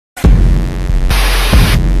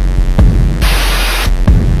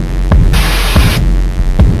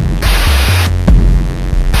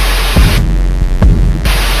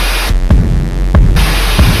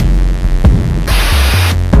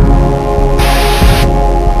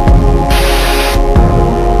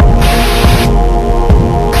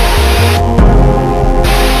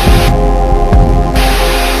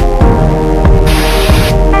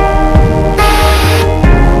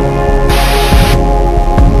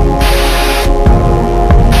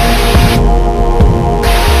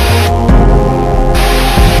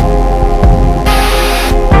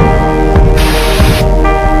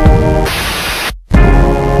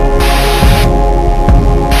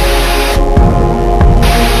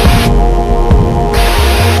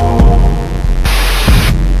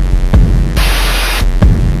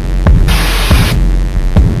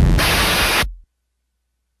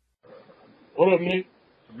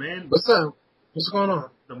What's up? What's going on?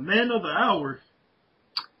 The man of the hour.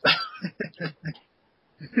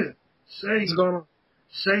 What's going on?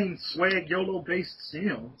 Shane Swag YOLO based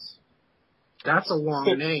Sims. That's a long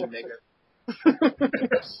name, nigga.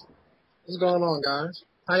 What's going on, guys?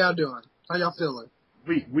 How y'all doing? How y'all feeling?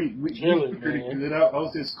 We pretty good. I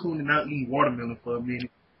was just cooling out eating watermelon for a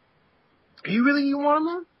minute. Are you really eating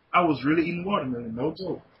watermelon? I was really eating watermelon, no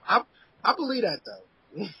joke. I believe that though.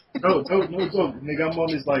 No joke, nigga.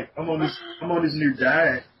 I'm on this new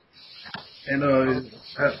diet, and I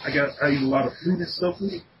eat a lot of fruit and stuff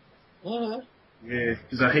with it. Yeah,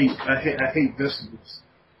 because I hate vegetables.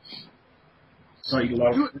 So I eat a lot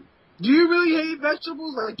of fruit. Do you really hate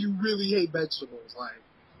vegetables? Like you really hate vegetables? Like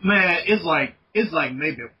man, it's like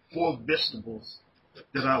maybe 4 vegetables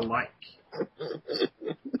that I like,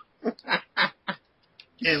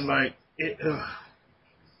 and like it.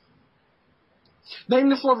 Name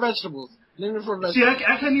the 4 vegetables. Name the 4 vegetables. See,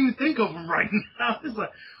 I can't even think of them right now. It's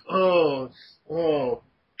like,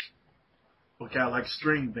 okay, I like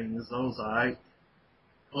string beans. Those alright.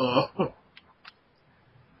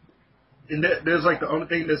 And there's like the only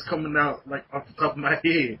thing that's coming out like off the top of my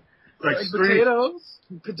head. Like potatoes.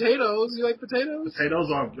 Potatoes. You like potatoes?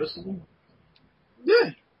 Potatoes are a vegetable?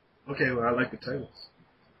 Yeah. Okay, well I like potatoes.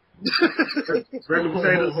 Regular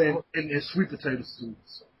potatoes and sweet potatoes too.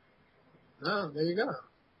 So. Oh, there you go.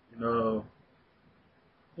 You know.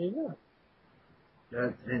 There you go.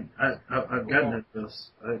 Yeah, and I've gotten this.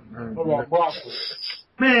 What about broccoli?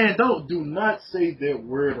 Man, do not say that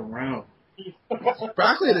word around.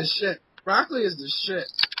 Broccoli is the shit. Broccoli is the shit.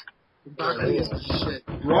 Broccoli is the shit.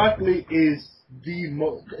 Broccoli is the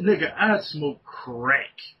most. Nigga, I smoke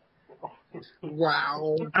crack.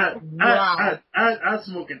 Wow. I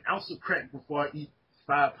smoke an ounce of crack before I eat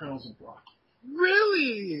 5 pounds of broccoli.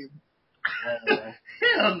 Really?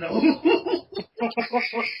 Hell no.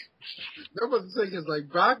 That was the thing is like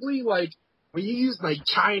broccoli, like when you use like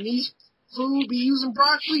Chinese food, be using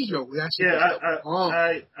broccoli, yo, that's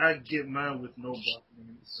I get mine with no broccoli in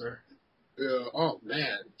it, sir. Yeah. Oh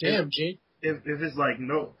man. Damn, G. If it's like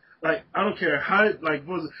no, like I don't care how like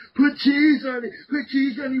put cheese on it,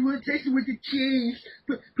 we'll taste it with the cheese,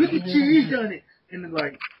 put the cheese on it, and then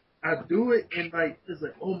like I do it and like it's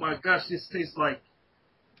like oh my gosh, this tastes like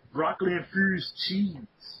broccoli infused cheese.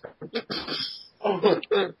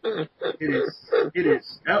 It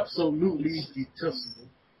is absolutely detestable.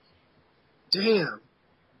 Damn.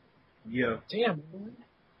 Yeah. Damn.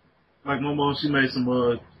 Like my mom, she made some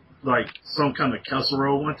like some kind of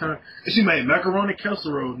casserole one time. And she made macaroni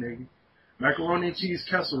casserole, nigga. Macaroni and cheese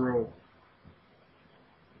casserole.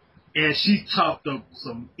 And she chopped up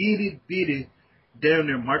some itty bitty damn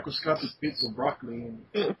near microscopic bits of broccoli in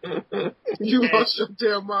it. You lost your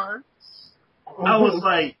damn mind. I was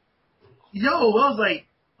like,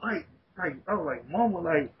 Mama,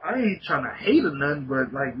 like, I ain't trying to hate or nothing,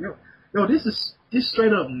 but like, yo, this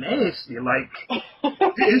straight up nasty. Like,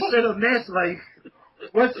 it's straight up nasty. Like,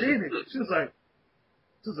 what's in it? She was like,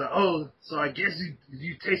 oh, so I guess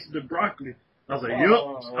you tasted the broccoli. I was like, yep,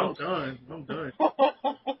 I'm done.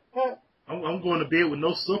 I'm going to bed with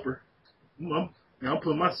no supper. I'm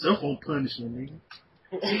putting myself on punishment, nigga.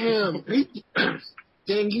 Damn,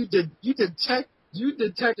 dang, you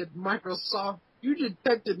detected Microsoft. You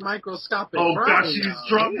detected microscopic. Oh broccoli gosh, she's now.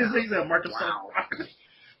 drunk. This thing's at Microsoft. Wow.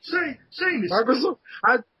 Shane is Microsoft.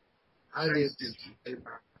 I did.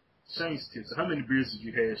 Shane's tips. How many beers did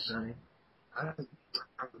you have, Shane?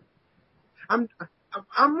 I'm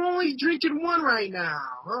only drinking one right now.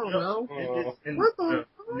 I don't know.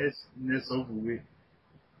 This over with.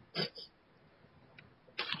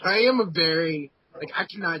 I am a very I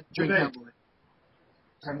cannot drink heavily.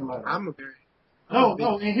 Turn the light off. I'm a very.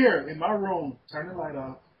 No, in here, in my room. Turn the light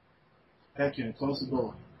off. Thank you, and close the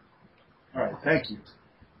door. All right, thank you.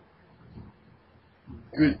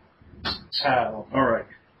 Good child. All right,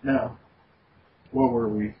 now, where were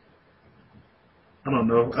we? I don't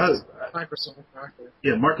know. Microsoft broccoli.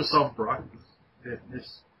 Yeah, Microsoft broccoli.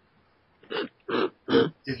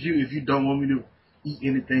 If you don't want me to eat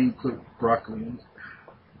anything, put broccoli in it.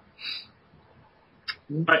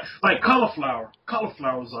 Like cauliflower.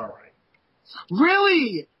 Cauliflower's all right.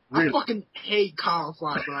 Really? I fucking hate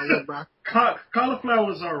cauliflower, but I love broccoli.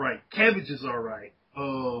 Cauliflower's all right. Cabbage is all right.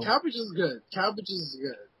 Cabbage is good. Cabbage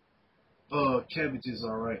is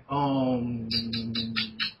all right.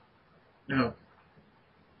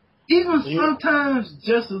 Even sometimes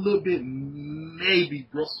just a little bit, maybe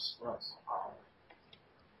Brussels sprouts.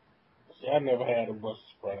 See, I never had a Brussels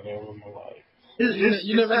sprout ever in my life.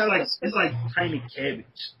 You never had it's like tiny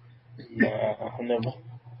cabbage. Nah, I never.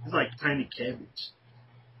 It's like tiny cabbage.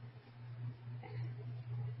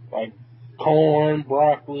 Like corn,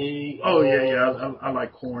 broccoli. Oh yeah. I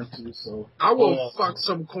like corn too. So I will fuck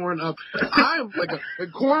some corn up. I'm like a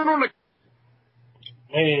corn on a.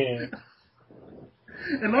 Man.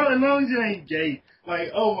 as long as you ain't gay, like,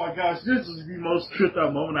 oh my gosh, this was the most tripped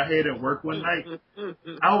out moment I had at work one night.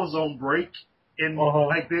 I was on break and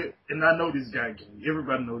like that, and I know this guy gay.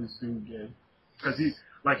 Everybody know this dude gay, cause he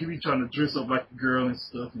be trying to dress up like a girl and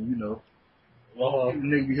stuff, and you know,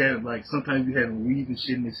 nigga be having like sometimes be having weed and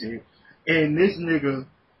shit in his head. And this nigga,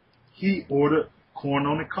 he ordered corn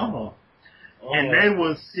on the cob, and they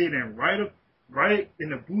was sitting right in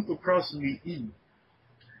the booth across from me eating.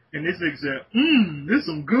 And this nigga said, this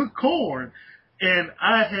some good corn. And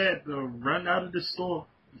I had to run out of the store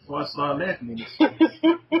before I started laughing at this.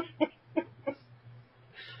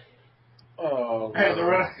 Oh, I had to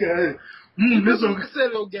run out. This some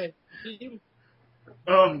said okay.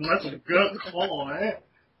 that's some good corn.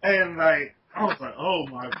 And like, I was like, oh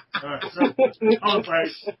my gosh. I was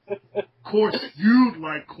like, of course you'd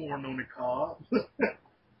like corn on the cob.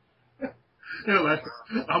 And like,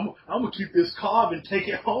 I'm gonna keep this cob and take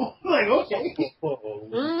it home. Like, okay.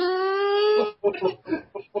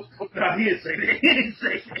 No, he didn't say that. He didn't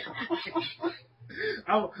say that. I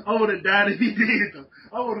would have died if he did. Though.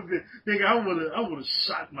 I would have been. Nigga, I would have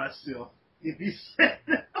shot myself if he said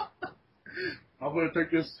that. I'm gonna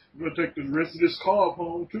take the rest of this cob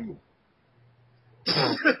home too.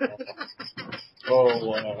 Oh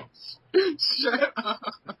wow. Shut up.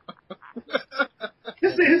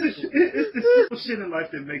 It's the simple shit in life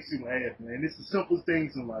that makes you laugh, man. It's the simple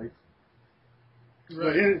things in life.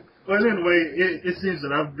 Right. But anyway, it seems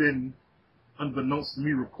that I've been, unbeknownst to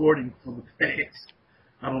me, recording for the past,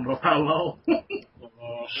 I don't know how long.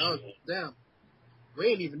 Oh, damn. We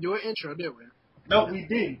didn't even do an intro, did we? No, we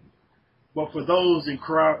didn't. But for those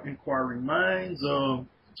inquiring minds,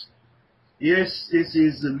 yes, this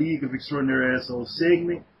is the League of Extraordinary Assholes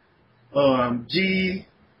segment. G,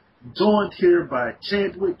 joined here by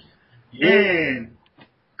Chadwick and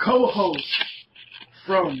co-host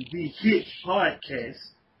from the hit podcast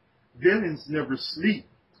Villains Never Sleep,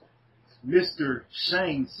 Mr.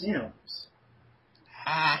 Shane Sims.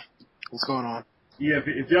 What's going on? Yeah,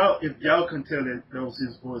 if y'all couldn't tell that was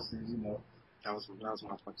his voice, then you know That was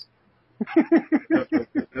my voice.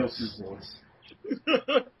 that was his voice.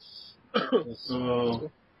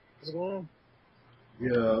 So what's going on?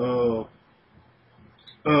 yeah,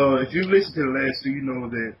 if you listen to the last two, you know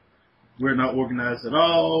that we're not organized at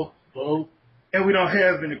all. Oh. And we don't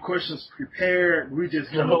have any questions prepared. We just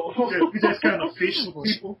kind of fish with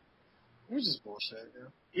people. We just bullshit,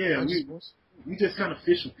 yeah. We just kind of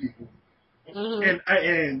fish with people. Mm-hmm.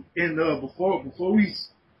 And before we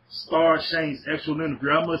start Shane's actual interview,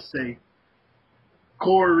 I must say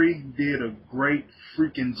Corey did a great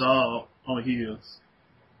freaking job on his.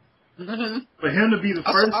 Mm-hmm. For him to be the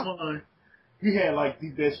first one, he had like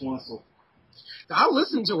the best one so far. I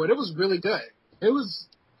listened to it. It was really good. It was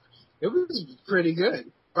pretty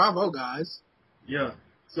good. Bravo, guys. Yeah.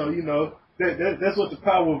 So, you know, that's what the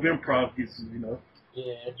power of improv gets you, you know.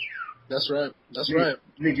 Yeah. That's right. That's right.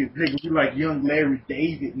 Nigga, you like young Larry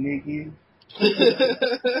David, nigga.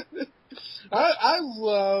 I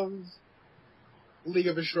love League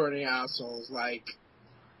of Extraordinary Assholes. Like,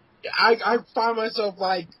 I find myself,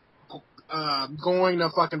 like, going to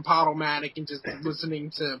fucking Podomatic and just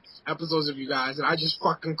listening to episodes of you guys, and I just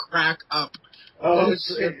fucking crack up. Oh,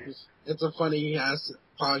 it's a funny ass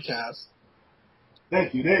podcast.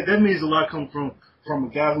 Thank you. That means a lot coming from a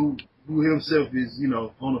guy who himself is, you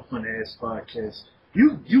know, on a fun ass podcast.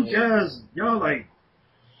 You guys, y'all like,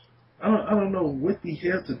 I don't know what the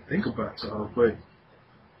hell to think about y'all, but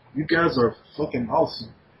you guys are fucking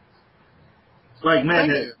awesome. Like, man,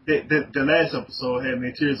 the last episode had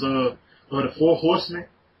me tears of the Four Horsemen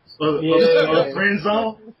of the Friend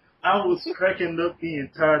Zone. I was cracking up the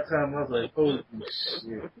entire time. I was like, holy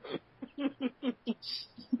shit.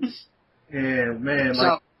 And man,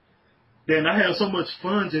 like, then I had so much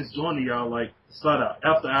fun just joining y'all. Like, start out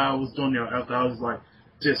after I was joining y'all, after I was like,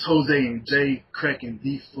 just Jose and Jay cracking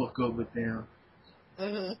the fuck up with them.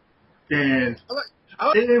 Mm-hmm. And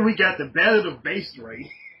then we got the Battle of Base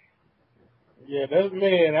Ray. Yeah, that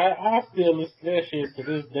man, I still listen to that shit to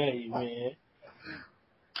this day, man.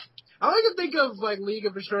 I like to think of like League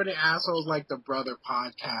of Extraordinary Assholes like the brother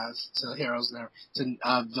podcast to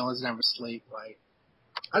Villains Never Sleep. Like,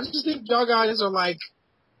 I just think y'all guys are like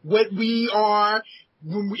what we are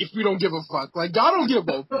if we don't give a fuck. Like, y'all don't give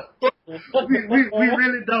a fuck. we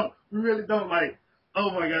really don't. We really don't. Like, oh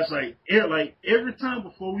my gosh, like every time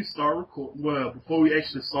before we start before we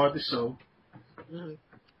actually start the show,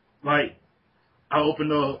 like, I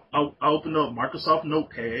opened up Microsoft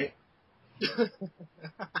Notepad.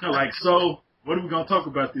 Like, so what are we gonna talk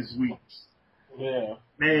about this week? Yeah.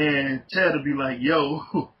 Man, Chad would be like,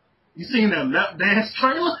 yo, you seen that lap dance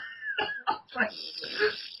trailer?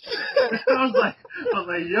 I was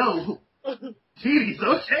like, yo, titties,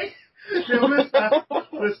 okay? Then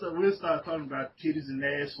we'll start talking about titties and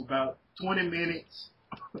ass for about 20 minutes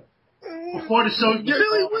before the show gets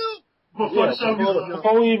Really started. will.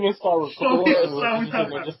 Before we even start recording,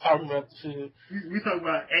 we're just talking about the shit. We talk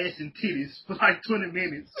about ass and titties for like 20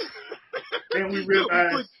 minutes. Then we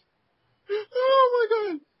realize, oh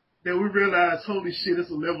my god. holy shit,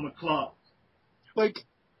 it's 11 o'clock. Like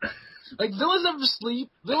Villains Never Sleep.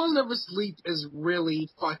 Villains Never Sleep is really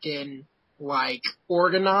fucking like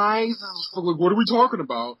organized. Like, what are we talking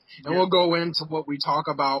about? And we'll go into what we talk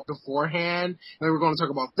about beforehand. And then we're going to talk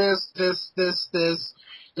about this.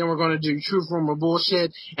 Then we're going to do truth rumor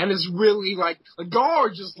bullshit. And it's really like y'all are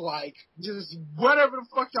just whatever the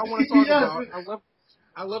fuck y'all want to talk about.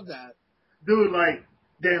 I love that. Dude,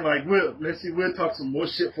 we'll talk some more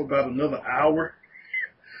shit for about another hour.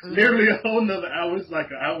 Mm-hmm. Literally a whole another hour. It's like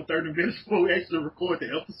an hour 30 minutes before we actually record the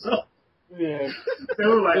episode. Yeah. They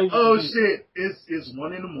were like, oh shit, it's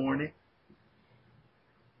 1 a.m.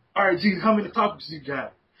 Alright, G, how many topics you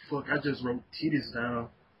got? Fuck, I just wrote titties down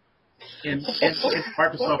in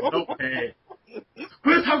Microsoft Notepad.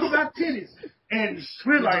 We'll talk about titties. And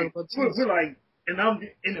we're like, and I'm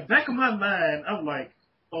in the back of my mind, I'm like,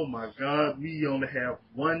 oh my god, we only have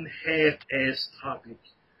one half-ass topic.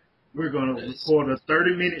 We're going to record a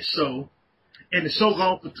 30-minute show, and the show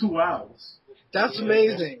gone for 2 hours. That's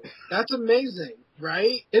amazing. That's amazing,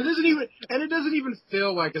 right? It doesn't even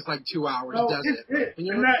feel like it's like 2 hours, does it?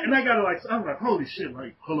 And I gotta I'm like, holy shit,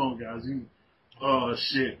 like, hold on, guys.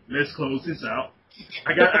 Shit, let's close this out.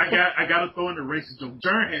 I gotta throw in the racist joke.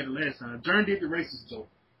 Jern had it last time. Jern did the racist joke.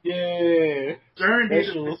 Yeah. Jern did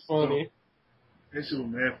that shit was funny. Joke. That shit was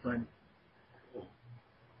mad funny.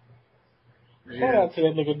 Shout out to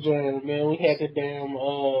that nigga Jern, man. We had the damn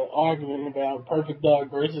argument about Perfect Dark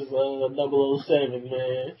versus 007,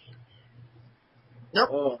 man. Yep.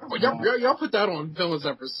 Y'all put that on Villains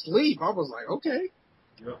Never Sleep. I was like, okay.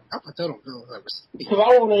 Yep. I put that on Villains Never Sleep. Because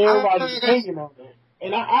I wanted everybody's opinion on it.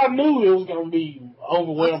 And I knew it was going to be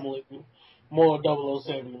overwhelmingly more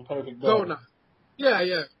 007 than Perfect Dark. No.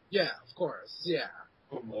 Yeah, of course. Yeah.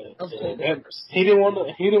 Of course. He didn't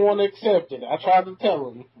want to accept it. I tried to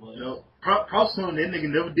tell him. But... Yep. Props on that nigga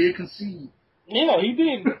never did concede. Yeah, he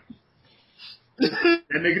did.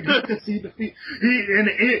 That nigga did concede defeat. In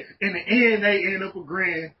the end, they end up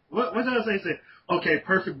agreeing. What did I say? He said, okay,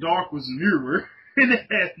 Perfect Dark was newer, and it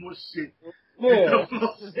had more shit. Yeah.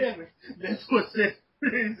 007. That's what said.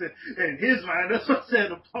 He said, in his mind, that's what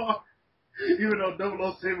set apart. Even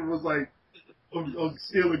though 007 was like,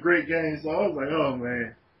 still a great game, so I was like, oh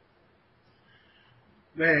man.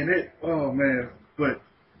 But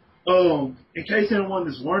in case anyone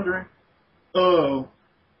is wondering,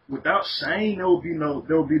 without Shane, there would be no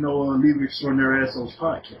League of Extraordinary Assholes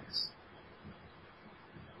podcast.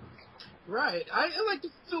 Right. I like to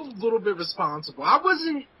feel a little bit responsible. I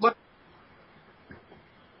wasn't like.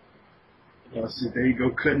 Oh, shit, there you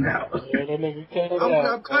go, cutting out. Yeah, that nigga cut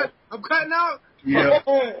out. I'm cutting out. Yeah. I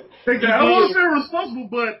wasn't very responsible,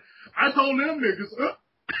 but I told them niggas.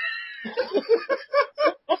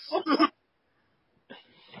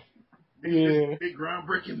 Yeah. Big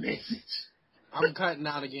groundbreaking message. I'm cutting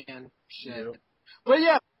out again. Shit. Yep. But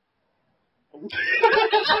yeah.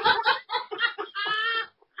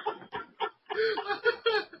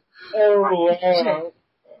 Oh wow.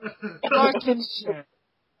 Fucking shit.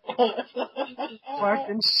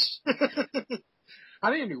 Fucking shit. I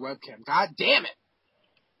need a new webcam. God damn it.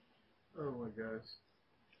 Oh my gosh.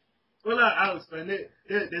 Well, I'll explain it.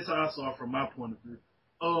 That's how I saw it from my point of view.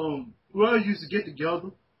 We all used to get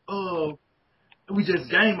together. We just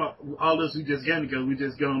game all us. We just game together. We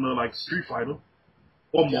just get on like Street Fighter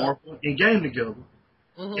or Marvel and game together.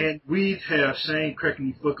 Mm-hmm. And we'd have Shane cracking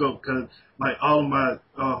me fuck up because like all of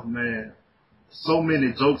my so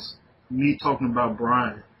many jokes. Me talking about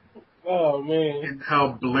Brian. Oh man. And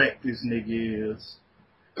how black this nigga is.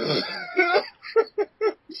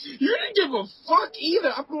 You didn't give a fuck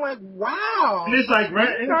either. I'm like, wow. And it's like,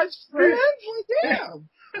 right? You guys friends? Like, damn.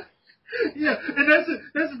 Yeah, and that's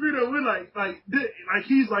the video. We're like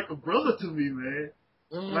he's like a brother to me, man.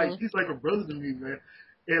 Mm-hmm. Like he's like a brother to me, man.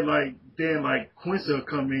 And like then like Quincy will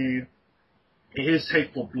come in and his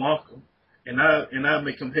hate for Blanca, and I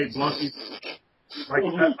make him hate Blanca. Like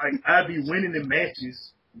I'd be winning in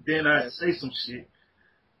matches, then I'd say some shit,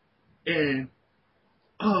 and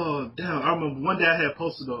Oh, damn. I remember one day I had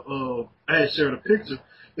posted I had shared a picture.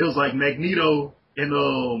 It was like Magneto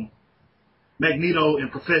and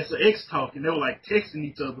Professor X talking. They were like texting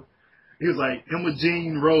each other. He was like,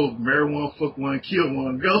 Imogene Rogue, marry one, fuck one, kill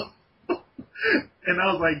one, go. And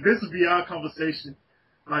I was like, this would be our conversation.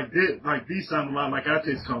 Like these sound a lot like our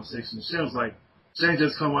text conversation. Shane was like, Shane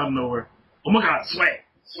just come out of nowhere. Oh my God, swag.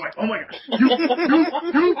 Oh my God. You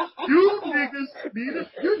niggas need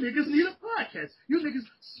a podcast. You niggas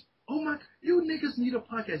need a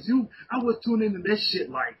podcast. I would tune into this shit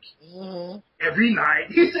like every night.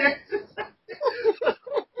 He said.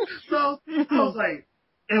 So I was like,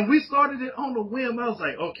 and we started it on the whim. I was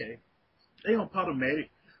like, okay, they on Podomatic.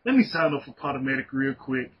 Let me sign up for Podomatic real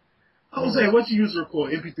quick. Jose, what you use to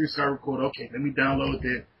record? MP3 Sky Recorder. Okay, let me download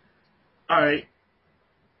that. All right.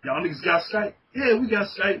 Y'all niggas got Skype? Yeah, we got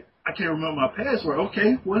Skype. I can't remember my password.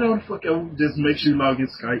 Okay, whatever the fuck. Just make sure you log in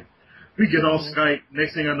Skype. We get on Skype.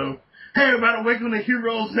 Next thing I know, hey, everybody, wake on the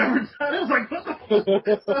heroes never die. I was like, what the fuck?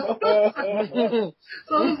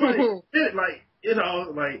 So it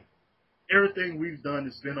was like, everything we've done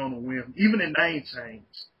has been on a whim. Even the name change.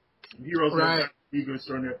 Heroes never die. Ego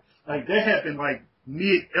extraordinary. Like, that happened, like,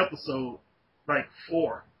 mid-episode, like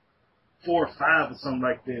 4 or 5 or something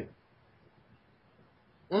like that.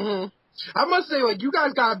 I must say, like, you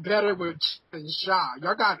guys got better with Shaw.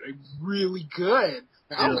 Y'all got really good.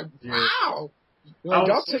 I was like, wow. Like,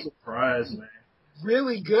 I was so surprised, man.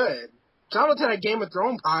 Really good. Shout out to that Game of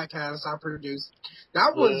Thrones podcast I produced.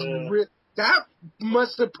 That was that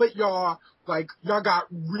must have put y'all, like, y'all got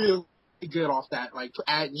really good off that, like,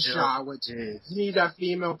 adding Shaw, which you need that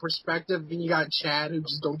female perspective, and you got Chad, who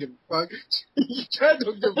just don't give a fuck. Chad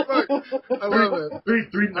don't give a fuck. I love it.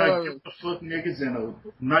 Three not giving a fuck niggas and a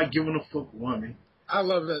not giving a fuck woman. I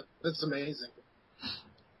love it. It's amazing.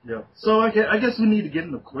 Yeah. So I guess we need to get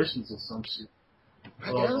into questions or some shit.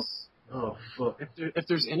 I guess. Oh, fuck. If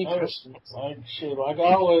there's any questions. Like, shit, like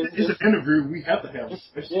always. It's an interview. We have to have a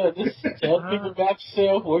question. Yeah, just tell people about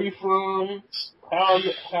yourself, where you from, how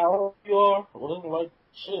you are, whatever, like,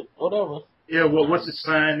 shit, whatever. Yeah, what's the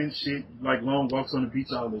sign and shit, like long walks on the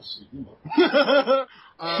beach, all that shit, you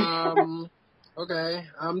know. Okay,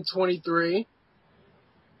 I'm 23.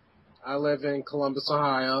 I live in Columbus,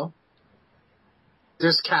 Ohio.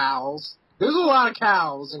 There's cows. There's a lot of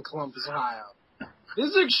cows in Columbus, Ohio.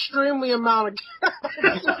 There's an extremely amount of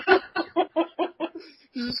cows.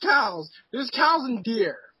 There's cows. There's cows and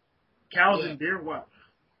deer. Cows and deer? What?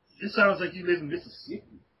 It sounds like you live in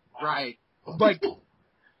Mississippi. Right. Like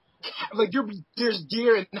there's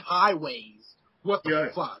deer in highways. What the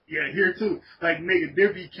fuck? Yeah, here too. Like, nigga,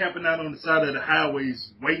 there be camping out on the side of the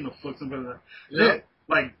highways waiting to fuck somebody.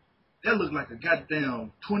 That looked like a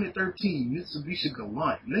goddamn 2013 Mitsubishi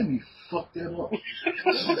Galant. Let me fuck that up.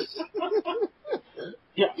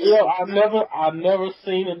 Yeah, I've never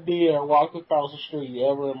seen a deer walk across the street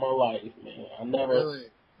ever in my life, man. I never. Really?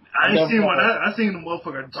 I ain't seen one. I seen the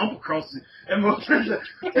motherfucker jump across it. And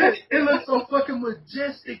it looked so fucking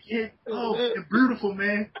majestic and beautiful,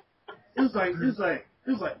 man. It was like,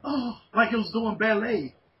 oh, like it was doing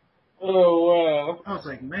ballet. Oh, wow. I was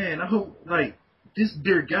like, man, I hope, like, this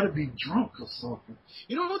deer gotta be drunk or something.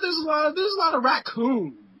 You know what? There's a lot of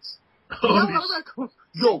raccoons.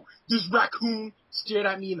 Yo, this raccoon stared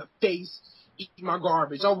at me in the face, eating my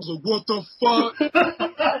garbage. I was like, what the fuck?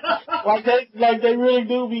 like they really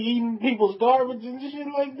do be eating people's garbage and shit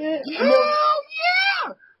like that? Hell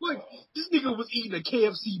yeah! Like, this nigga was eating a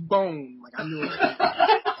KFC bone. Like, I knew it. Like,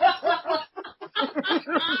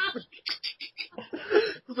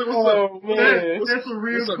 man. That's a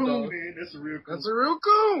real coon, man. That's a real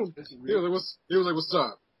coon. He was like, what's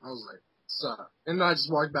up? I was like, what's up? And then I just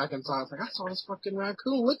walked back inside. I was like, I saw this fucking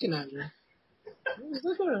raccoon looking at me. There's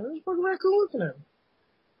a fucking raccoon looking at me.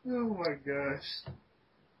 Oh my gosh.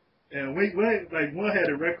 And we like one had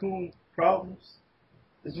a raccoon problems.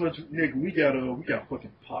 This much, nigga, we got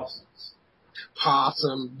fucking possums.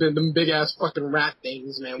 Them big ass fucking rat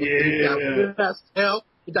things, man. With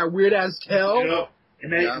that weird ass tail. Yep.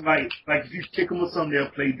 And they like if you kick them with something, they'll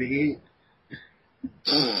play dead.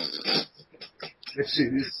 That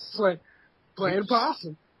shit is playing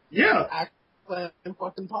possum. Yeah. Playing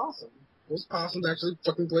fucking possum. Those possums actually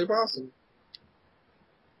fucking play possum.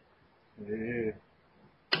 Yeah.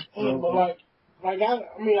 But I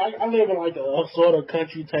live in like a sort of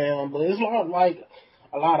country town, but it's not like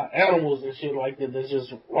a lot of animals and shit like that that's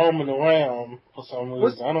just roaming around for some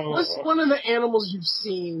reason. I don't know. What's one of the animals you've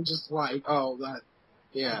seen just like,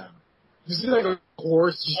 you see like a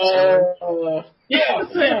horse? Yeah.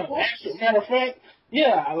 Matter of fact,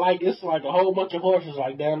 Yeah, like it's like a whole bunch of horses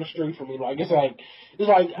like down the street from me. Like it's like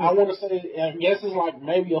I want to say I guess it's like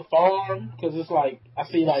maybe a farm because it's like I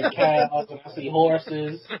see like cows and I see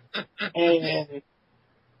horses and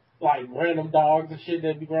like random dogs and shit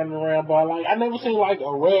that be running around. But like I never seen like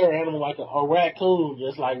a rare animal like a raccoon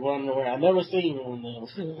just like running around. I never seen one of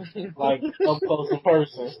them like up close in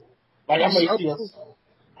person. Like I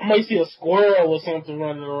may see a squirrel or something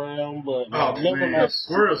running around, but like Oh never man, like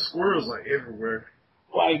squirrels like everywhere.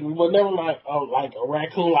 but never like a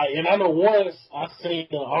raccoon. Like, and I know once I seen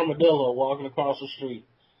an armadillo walking across the street.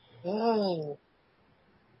 Oh.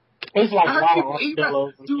 It's like I a heard lot of people eat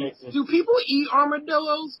armadillos in Texas. do people eat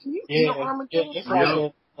armadillos? Can you eat an armadillo? It's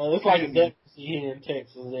Yep. like a delicacy here in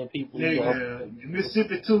Texas that people eat. Nigga,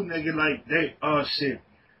 Mississippi too, nigga. Like they, oh shit.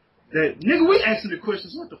 That nigga, we asking the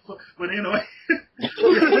questions. What the fuck? But anyway,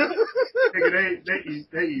 nigga,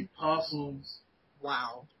 they eat possums.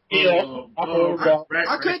 Wow. Yeah, I heard about.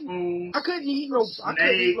 I couldn't eat no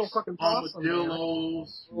fucking possum,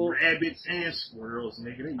 armadillos, rabbits, and squirrels,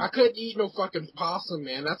 nigga. I couldn't eat no fucking possum,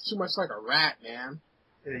 man. That's too much like a rat, man.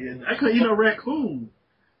 Yeah. I couldn't eat no raccoon.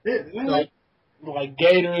 Like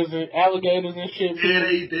gators and alligators and shit. Yeah,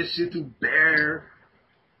 they eat that shit too. Bear.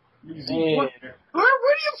 Where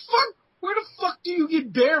the fuck do you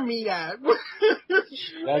get bear meat at?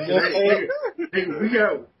 Nigga, we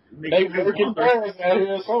got. They working bears out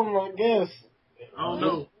here or something, I guess. I don't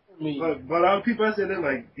know. But a lot of people I said they're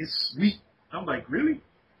like, it's sweet. I'm like, really?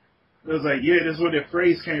 I was like, yeah, that's where the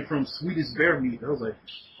phrase came from, sweet as bear meat. I was like,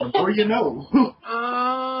 the more you know.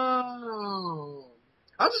 Oh.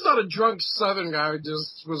 I just thought a drunk Southern guy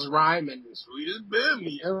just was rhyming, sweet as bear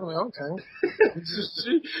meat. I was like, okay. It's just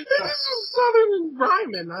Southern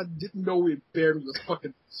rhyming. I didn't know bear meat was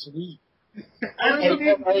fucking sweet. I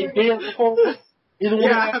ate deer before.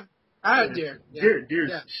 Yeah, I had deer. Yeah. Deer.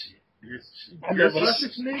 Yeah. I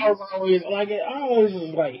always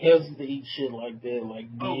was like hesitant to eat shit like that, like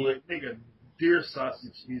deer. Oh, like nigga, deer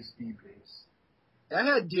sausage is the best. I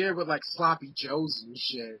had deer with like sloppy joes and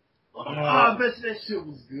shit. I bet that shit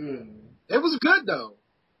was good, man. It was good though.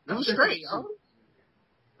 It was great. I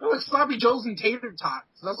like sloppy joes and tater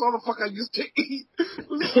tots. That's all the fuck I used to eat.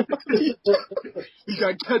 You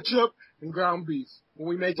got ketchup and ground beef. When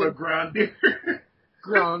we make it ground deer.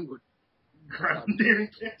 Ground deer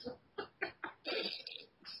and ketchup.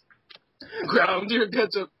 Ground deer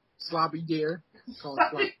ketchup. Sloppy deer. Call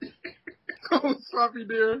it sloppy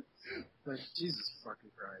deer. Like, Jesus fucking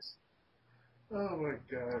Christ. Oh my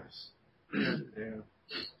gosh. Yeah.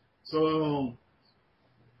 So,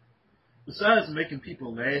 besides making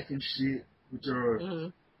people laugh and shit with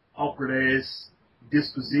your awkward ass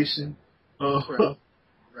disposition, right.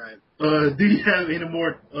 Do you have any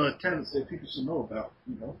more talents that people should know about?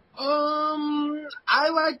 You know. I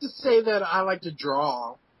like to say that I like to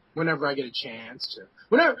draw whenever I get a chance to.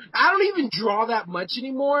 I don't even draw that much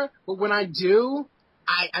anymore, but when I do,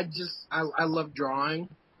 I love drawing.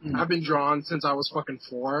 I've been drawing since I was fucking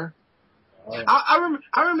 4. I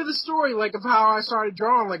remember the story, like, of how I started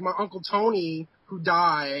drawing. Like, my Uncle Tony, who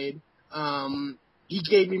died, he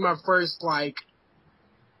gave me my first, like,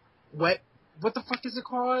 what the fuck is it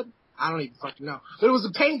called? I don't even fucking know. But it was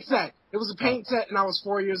a paint set. It was a paint set, and I was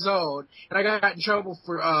 4 years old. And I got in trouble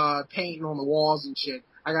for painting on the walls and shit.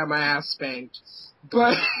 I got my ass spanked.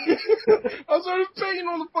 But I started painting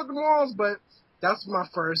on the fucking walls, but that's my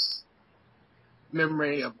first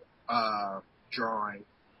memory of drawing.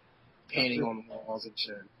 Painting on the walls and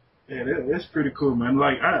shit. Yeah, that's pretty cool, man.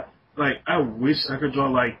 I wish I could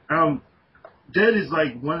draw. That is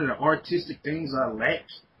like one of the artistic things I lack.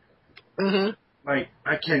 Mm-hmm. I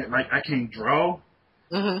can't draw,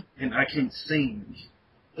 and I can't sing.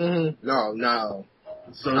 Mm-hmm. No.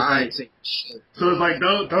 So it's like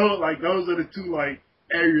those are the two like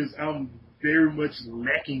areas I'm very much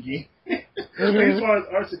lacking in. As far as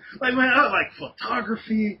art, like man, I like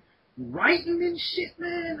photography, writing and shit,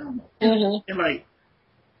 man. And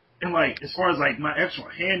as far as like my actual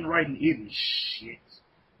handwriting, it is shit.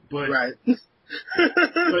 But right.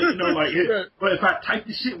 but you know, but if I type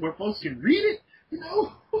the shit where folks can read it, you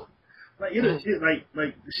know, like it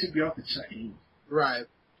should be off the chain. Right.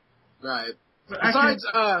 But Besides,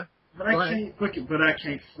 I can't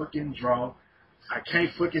fucking draw. I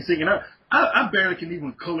can't fucking sing. And I barely can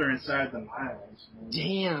even color inside the lines. Man.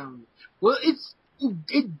 Damn. Well, it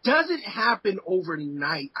doesn't happen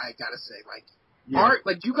overnight. I gotta say, art,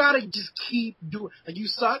 like you gotta just keep doing. Like you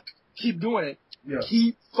suck, keep doing it. Yeah.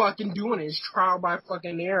 Keep fucking doing it. It's trial by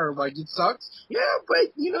fucking error. Like it sucks. Yeah,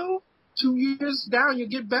 but 2 years down, you'll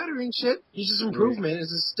get better and shit. It's just improvement.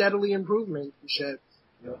 It's a steadily improvement and shit.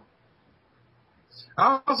 Yeah.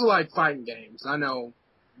 I also like fighting games. I know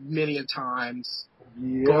many a times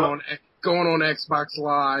Yeah. going on Xbox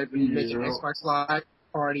Live and making Yeah. Xbox Live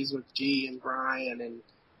parties with G and Brian and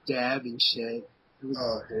Deb and shit. It was,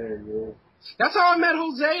 Oh, hell yeah. that's how I met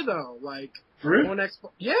Jose though. Like For real? on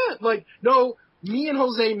Xbox. Yeah, like no, me and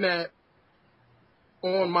Jose met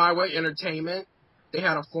on My Way Entertainment. They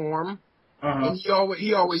had a forum. Uh-huh. And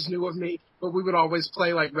he always knew of me, but we would always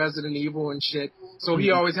play like Resident Evil and shit. So he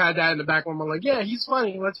Mhm. always had that in the back of my mind, like, yeah, he's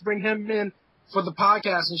funny. Let's bring him in for the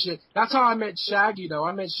podcast and shit. That's how I met Shaggy though.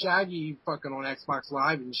 I met Shaggy fucking on Xbox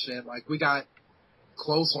Live and shit. Like we got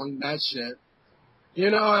close on that shit. You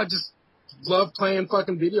know, I just love playing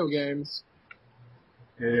fucking video games.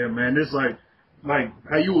 Yeah, man. It's like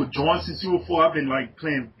how you were joined since you were 4. I've been like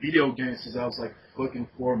playing video games since I was like fucking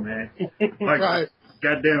 4, man. Like Right.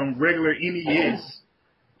 goddamn regular NES.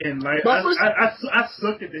 And like My first- I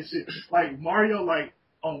suck at this shit. Like Mario, like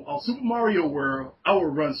on Super Mario World, I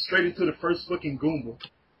would run straight into the first fucking Goomba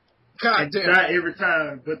God and damn. die every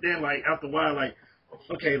time. But then like after a while, like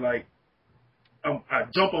okay, like I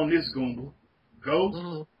jump on this Goomba, go,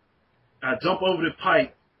 Mhm. I jump over the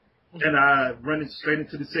pipe, and I run it straight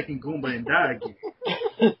into the second Goomba and die again.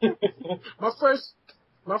 My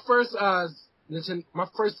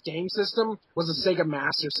first game system was a Sega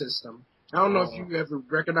Master System. I don't know if you ever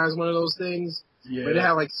recognized one of those things, Yeah. but it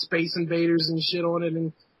had like Space Invaders and shit on it,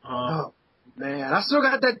 and oh man, I still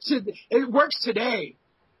got that. It works today.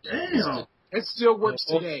 Damn. It still works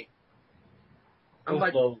today.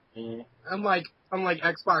 That's dope, man. Unlike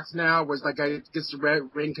Xbox now, where it's like it gets the red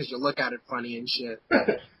ring because you look at it funny and shit.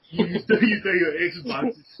 you say your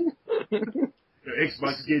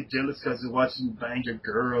Xbox get jealous because they're watching you bang your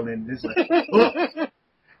girl, and it's like, oh,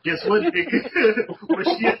 guess what, nigga? Where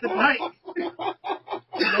she at tonight?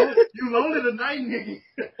 You lonely tonight, nigga.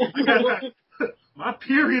 I got my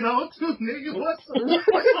period on too, nigga. What's up?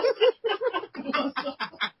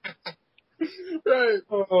 Right.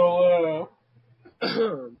 Oh,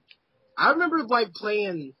 wow. I remember like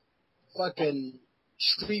playing fucking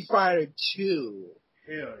Street Fighter 2.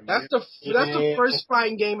 Hell That's yeah. the first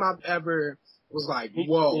fighting game I've ever was like,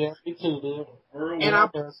 whoa. Yeah, me too, dude. And my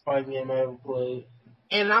first fighting game I ever played.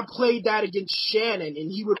 And I played that against Shannon,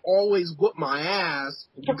 and he would always whoop my ass,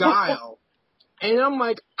 Guile. And I'm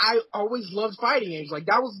like, I always loved fighting games. Like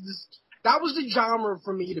that was the genre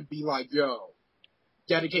for me to be like, yo,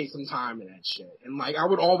 dedicate some time to that shit. And like, I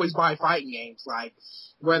would always buy fighting games, like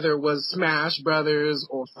whether it was Smash Brothers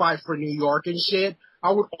or Fight for New York and shit.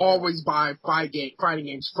 I would always buy fighting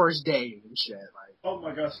games first day and shit. Like, oh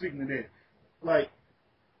my god, speaking of that, like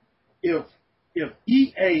if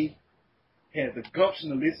EA had the gumption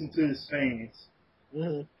to listen to his fans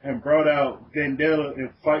and brought out Vendetta and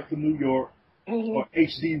Fight for New York or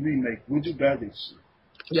HD remake, would you buy this shit?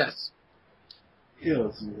 yes.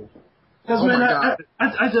 Hell yeah. Because Oh man, my God.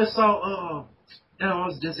 I just saw I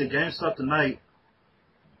was just at GameStop tonight.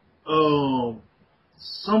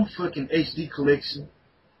 Some fucking HD collection.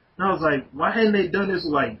 And I was like, why hadn't they done this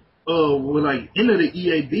with any of the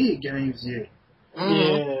EA big games yet?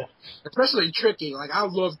 Yeah. Especially Tricky. Like, I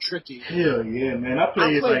love Tricky. Hell yeah, man. I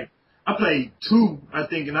played 2, I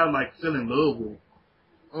think, and I like fell in love with it.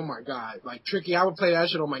 Oh my god. Like, Tricky, I would play that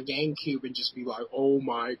shit on my GameCube and just be like, oh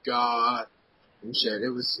my god. And shit, it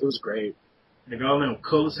was great. Nigga, all them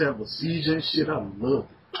colors have a siege and shit. I love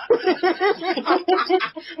it.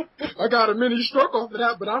 I got a mini stroke off of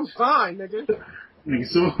that, but I'm fine, nigga. Nigga,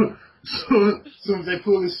 soon as they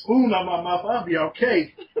pull this spoon out my mouth, I'll be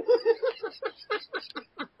okay.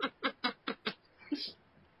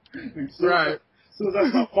 Right. As soon as I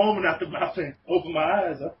start foaming out the mouth and open my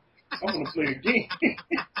eyes, I'm gonna play again.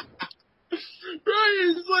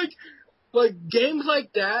 Right, it's like games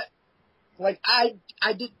like that. Like I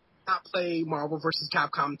did not play Marvel vs.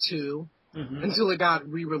 Capcom 2 until it got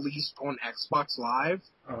re-released on Xbox Live.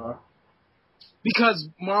 Because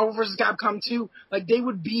Marvel vs. Capcom 2, like they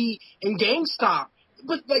would be in GameStop,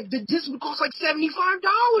 but like the disc would cost like $75.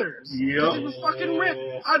 Yep. It was fucking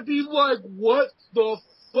ripped. I'd be like, what the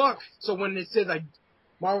fuck? So when it said like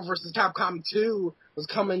Marvel vs. Capcom 2 was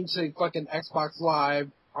coming to fucking Xbox Live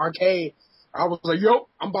Arcade, I was like, yo,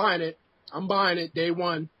 I'm buying it day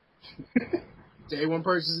one. Day one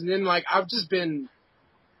purchase. And then like I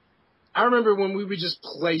remember when we would just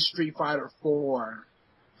play Street Fighter 4.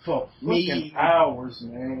 For fucking hours,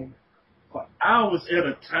 man. For hours at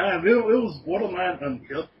a time. It was borderline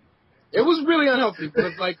unhealthy. It was really unhealthy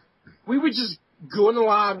because like we would just go in the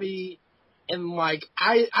lobby and like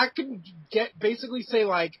I could basically say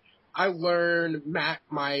like I learned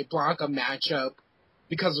my Blanca matchup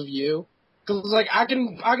because of you. Cause like I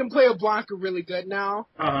can play a Blanca really good now.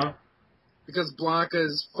 because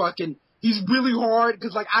Blanca's fucking, he's really hard,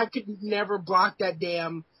 because, like, I could never block that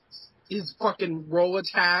his fucking roll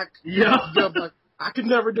attack. Yeah. Like, I could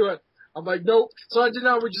never do it. I'm like, nope. So I did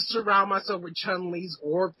not would just surround myself with Chun-Li's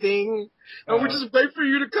orb thing, and would just wait for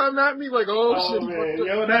you to come at me, like, oh shit. Man.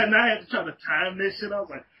 Yo, now I had to try to time this shit. I was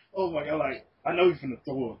like, oh my god, like, I know he's finna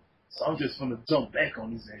throw it, so I'm just gonna jump back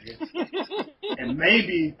on these niggas. And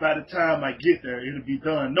maybe by the time I get there, it'll be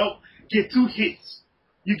done. Nope, get 2 hits.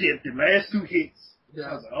 You get the last 2 hits. Yeah.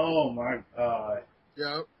 I was like, oh my god.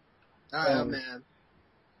 Yep. Man.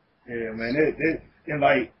 Yeah, man.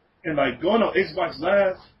 And like going on Xbox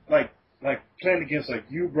Live, like playing against like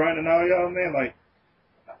you, Brian, and all y'all, man.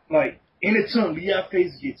 Like anytime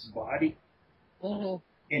Leatface gets bodied, and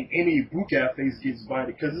any Buka face gets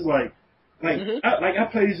bodied, because it's like I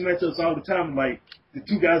play these matchups all the time. And, like the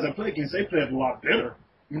 2 guys I play against, they play a lot better,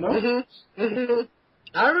 you know.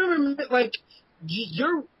 I remember like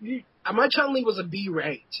my Chun-Li was a B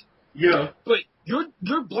ranked. Yeah. But your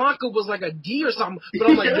Blanca was like a D or something. But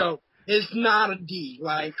I'm like, no, it's not a D.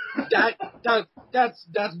 Like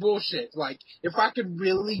that's bullshit. Like if I could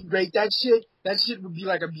really rate that shit would be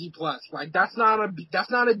like a B plus. Like that's not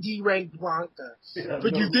a D ranked Blanca. Yeah,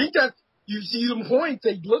 but you think that you see them points,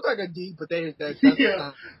 they look like a D, but that's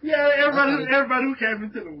not. Yeah, everybody who came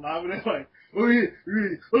into the lobby, they're like, oh yeah,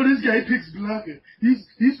 this guy picks Blanca. He's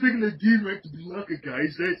picking a D-ranked Blanca,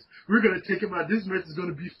 guys. We're gonna take him out. This match is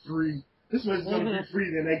gonna be free. This match is gonna be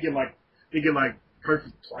free. Then they get like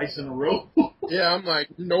perfect twice in a row. Yeah, I'm like,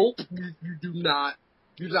 nope, you do not.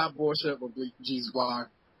 You not bullshit with G's Block.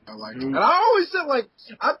 And I always said, like,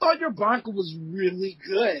 I thought your Blanca was really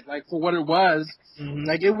good, like, for what it was.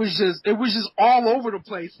 Like, it was just all over the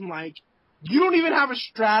place. And, like, you don't even have a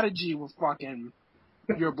strategy with fucking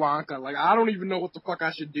your Blanca. Like, I don't even know what the fuck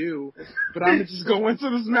I should do. But I'm just go into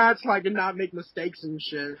this match, like, and not make mistakes and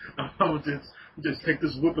shit. I would just take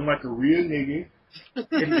this whooping like a real nigga.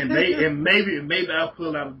 and maybe I'll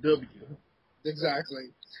pull out a W. Exactly.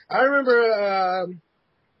 I remember,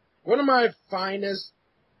 one of my finest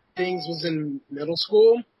things was in middle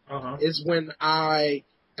school is when I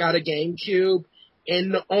got a GameCube,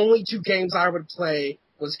 and the only 2 games I would play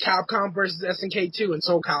was Capcom vs. SNK 2 and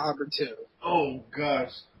Soul Calibur 2. Oh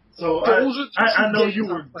gosh! So I know you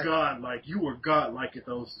were godlike. You were godlike at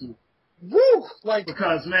those 2. Woo! Like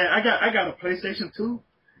because man, I got a PlayStation 2,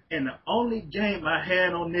 and the only game I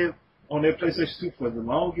had on their PlayStation 2 for the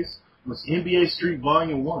longest was NBA Street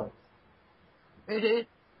Volume 1.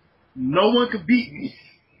 No one could beat me.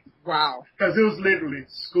 Wow. Because it was literally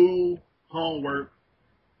school, homework,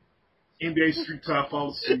 NBA Street till I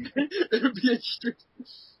fall asleep. NBA Street.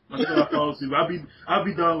 Until I fall asleep. I'll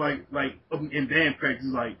be done like in band practice,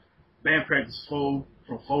 like band practice from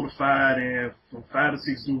 4 to 5, and from 5 to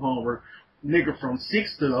 6 do homework. Nigga, from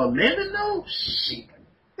 6 to 11 though? Shit.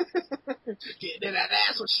 Getting in that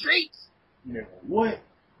ass with streets. Nigga, what?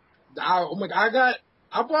 Oh my god,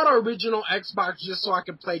 I bought an original Xbox just so I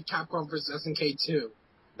could play Capcom vs. SNK 2.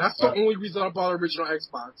 That's the only reason I bought an original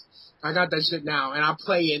Xbox. I got that shit now, and I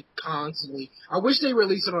play it constantly. I wish they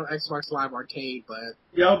released it on Xbox Live Arcade, but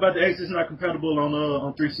yeah, I was about to ask, it's not compatible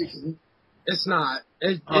on 360. It's not.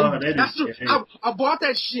 I bought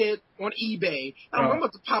that shit on eBay, and I'm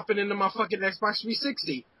about to pop it into my fucking Xbox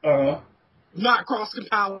 360. Not cross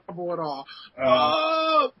compatible at all.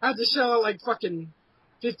 I had to shell out like fucking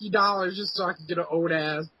 $50 just so I could get an old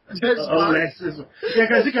ass Xbox. System. Yeah,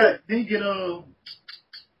 cause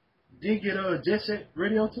didn't get Jet Set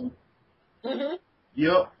Radio too?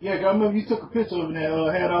 Yep. Yeah, I remember you took a picture of it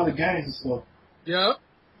and had all the games and stuff. Yep.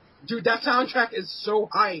 Dude, that soundtrack is so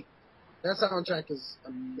hype. That soundtrack is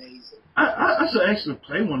amazing. I should actually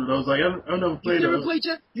play one of those. Like I never played. You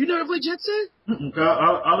never played Jet Set?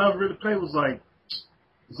 All I ever really played was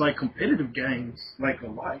like competitive games, like a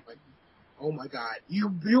lot. Oh my god,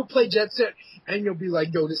 you'll play Jet Set and you'll be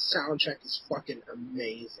like, yo, this soundtrack is fucking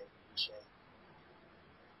amazing.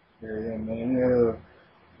 Yeah, man.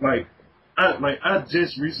 Yeah. I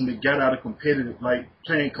just recently got out of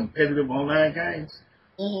playing competitive online games.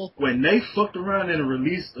 When they fucked around and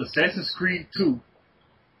released Assassin's Creed 2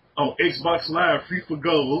 on Xbox Live free for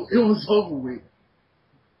gold, it was over with.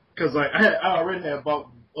 Cause I already had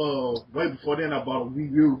bought way before then I bought a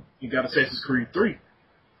Wii U and got Assassin's Creed 3.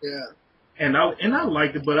 Yeah. And I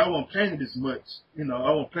liked it, but I wasn't playing it as much. You know,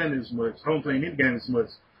 I wasn't playing it as much. I wasn't playing any game as much.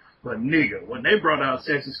 But nigga, when they brought out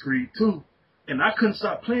Assassin's Creed 2, and I couldn't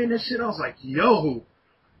stop playing that shit, I was like, yo.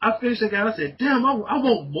 I finished that game. I said, damn, I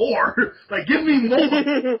want more. Like, give me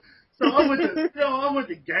more. So I went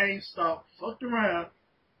to GameStop, fucked around.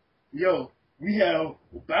 Yo, we have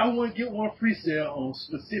buy one, get one free sale on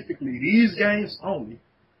specifically these games only.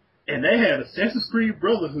 and they had Assassin's Creed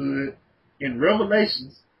Brotherhood and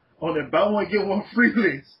Revelations on their buy one get one free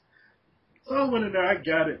list. So I went in there, I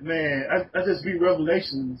got it, man. I just beat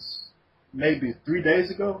Revelations maybe 3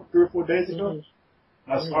 or 4 days ago.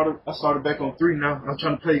 I started back on 3 now. I'm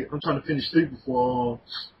trying to finish 3 before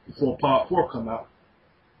part 4 come out.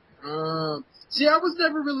 See, I was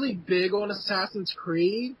never really big on Assassin's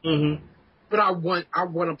Creed, but I want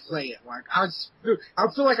to play it. Like I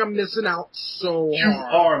feel like I'm missing out so hard. You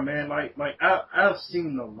are, man. Like I've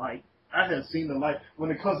seen the light. I have seen the light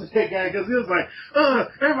when it comes to that game, because it was like,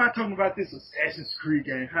 everybody talking about this Assassin's Creed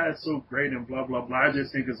game, how it's so great and blah blah blah. I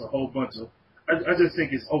just think it's a whole bunch of, I just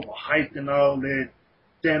think it's overhyped and all that.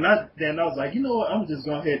 Then I was like, you know what? I'm just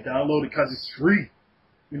going to go ahead and download it because it's free.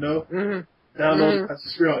 You know, download it because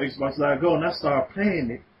it's free on Xbox Live Go, and I started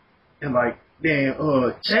playing it. And like, then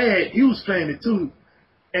Chad, he was playing it too.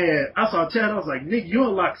 And I saw Chad, I was like, Nick, you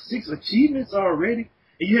unlocked 6 achievements already,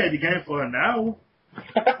 and you had the game for an hour.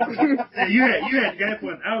 And you had the game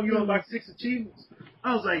for an hour, you unlocked 6 achievements.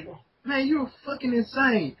 I was like, man, you're fucking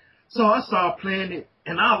insane. So I started playing it,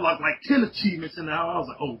 and I unlocked like 10 achievements in an hour. I was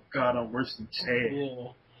like, oh God, I'm worse than Chad.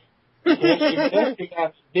 Yeah. That shit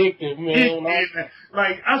got addictive, man.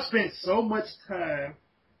 Like, I spent so much time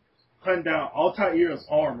hunting down Altair's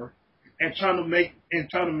armor and trying to make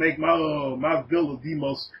my villa the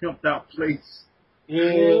most pimped out place.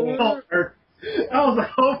 Yeah. On earth. I was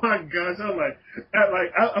like, oh my gosh!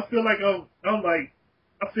 I feel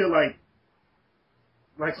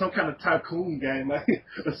like some kind of tycoon game, like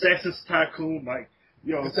Assassin's Tycoon. Like,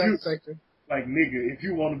 yo, like nigga, if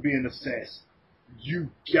you want to be an assassin,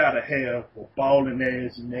 you gotta have a balling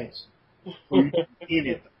ass mansion for you to do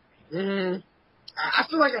anything. I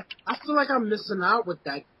feel like I'm missing out with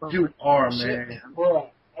that. You are, shit, man.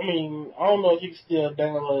 Bro, I mean, I don't know if you can still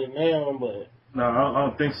download it now, but. No, I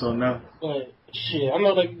don't think so now. But shit, I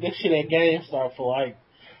know that shit at GameStop for like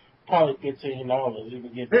probably $15. You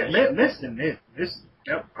can get that. Less than that.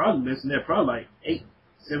 Probably less than that. Probably like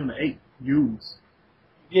 7 to 8 used.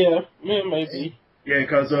 Yeah, maybe. Yeah,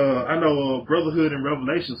 because I know Brotherhood and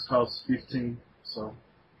Revelations cost 15. So.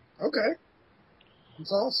 Okay.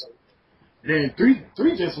 That's awesome. Then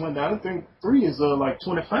 3 just went down. I think 3 is like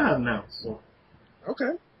 25 now. So.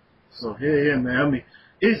 Okay. So yeah, man. I mean,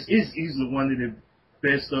 it's easily one of the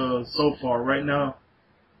best so far right now.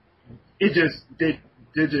 It just they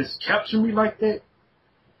just capture me like that.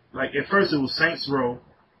 Like at first it was Saints Row,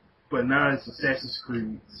 but now it's Assassin's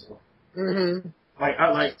Creed. So.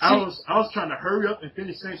 I was trying to hurry up and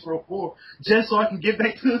finish Saints Row 4 just so I can get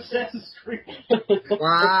back to Assassin's Creed.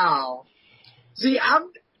 Wow. See,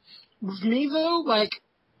 with me though, like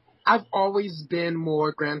I've always been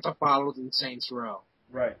more Grand Theft Auto than Saints Row.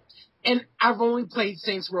 Right. And I've only played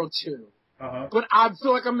Saints Row 2. Uh-huh. But I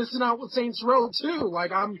feel like I'm missing out with Saints Row 2.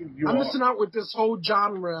 Like, I'm missing out with this whole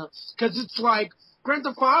genre. Because it's like, Grand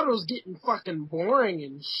Theft Auto's getting fucking boring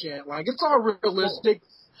and shit. Like, it's all realistic.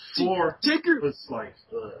 4 was like,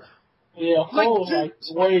 yeah, 4 like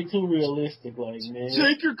way too realistic, like, man.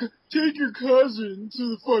 Take your cousin to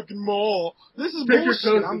the fucking mall. This is take bullshit.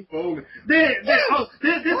 Your cousin bowling. This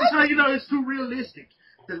is how you know it's too realistic.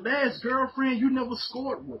 The last girlfriend you never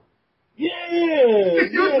scored with. Yeah,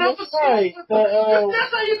 that's right.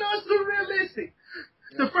 That's how you know it's too realistic.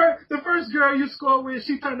 The first girl you scored with,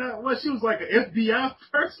 she turned out she was like an FBI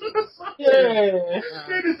person or something. Yeah.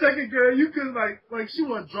 Then the second girl, you could like she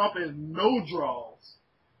wasn't dropping no draws.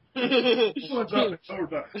 She wasn't dropping no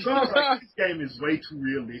draws. So I was like, this game is way too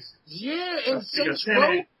realistic. Yeah, and Saints San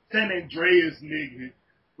Row. Andreas nigga,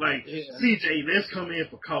 like CJ, let's come in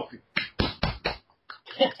for coffee.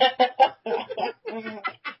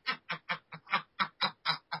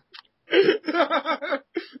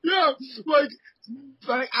 Yeah,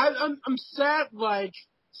 like I'm sad. Like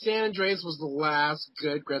San Andreas was the last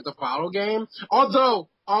good Grand Theft Auto game. Although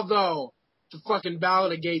the fucking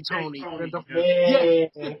Ballad of Gay Tony.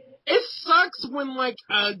 It sucks when like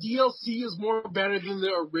DLC is more better than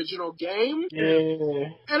the original game. Yeah.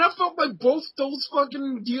 And I felt like both those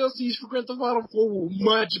fucking DLCs for Grand Theft Auto 4 were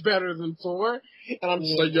much better than 4. And I'm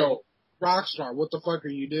just like, yo, Rockstar, what the fuck are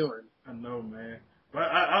you doing? I know, man. But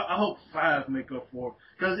I hope 5 make up for it.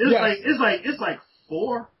 Because it's like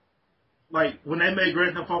 4. Like, when they made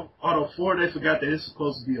Grand Theft Auto 4, they forgot that it's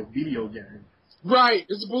supposed to be a video game. Right.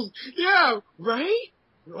 It's supposed yeah, right?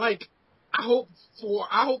 Like, I hope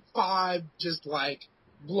 5 just, like,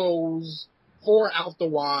 blows 4 out the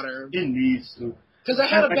water. It needs to. Because I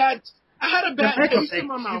had a bad taste in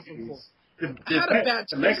my mouth before. The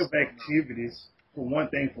lack of activities, for one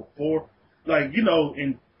thing, for 4. Like, you know,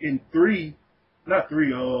 in 3, not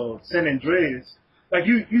 3, San Andreas, like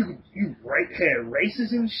you had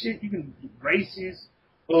races and shit. You can do races,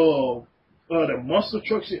 the muscle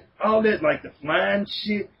truck shit, all that, like the flying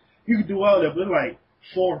shit. You can do all that, but like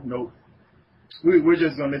no, we're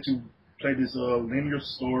just gonna let you play this linear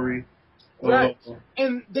story. Right.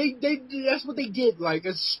 And they that's what they did, like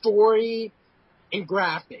a story and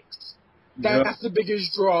graphics. That's the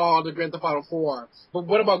biggest draw of the Grand Theft Auto 4. But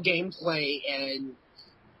what about gameplay and,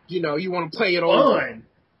 you want to play it over?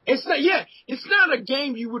 It's not a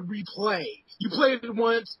game you would replay. You play it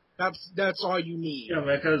once, that's all you need. Yeah,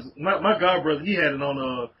 man, because my god brother, he had it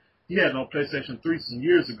on PlayStation 3 some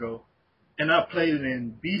years ago, and I played it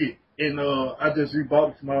and beat it, and I just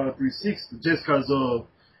rebought it for my 360 just because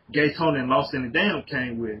Gaytona and Lost in the Dam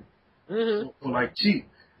came with it for like cheap,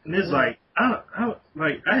 and it's like I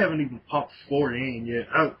haven't even popped 4 in yet.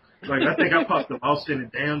 I think I popped the Lost in the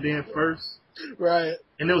Dam then first, right?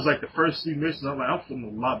 And it was like the first 3 missions. I'm like, I'm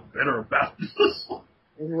feeling a lot better about this one.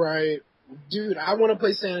 Right. Dude, I want to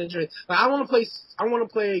play San Andreas. I want to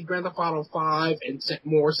play Grand Theft Auto 5 and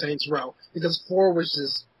more Saints Row because 4 was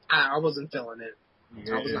just I wasn't feeling it.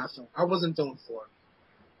 Yeah. I wasn't feeling 4.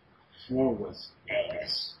 4 was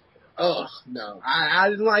ass. Ugh, no, I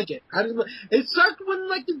didn't like it. It sucked when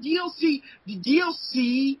like the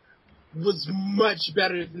DLC was much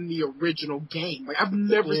better than the original game. Like I've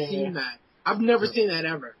never seen that. I've never seen that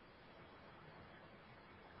ever.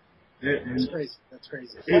 That's crazy. That's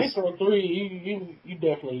crazy. Saints Row 3, you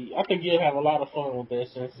definitely, I think you'll have a lot of fun with that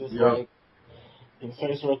since it's like in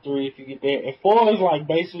Saints Row 3 if you get there. And 4 is like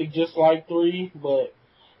basically just like 3, but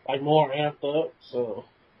like more amped up. So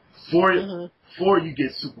 4 you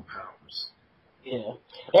get superpowers. Yeah,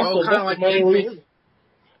 that's the main reason.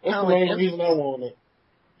 That's the main reason I want it.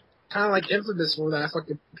 Kind of like Infamous with that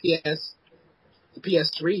fucking the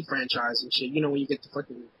PS3 franchise and shit. When you get the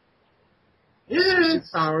fucking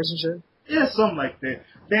superpowers and shit. Yeah, something like that.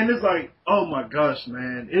 Then it's like, oh my gosh,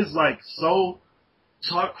 man, it's like so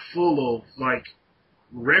chock full of like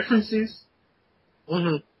references.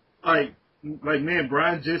 Like me and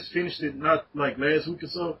Brian just finished it not like last week or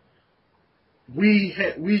so. We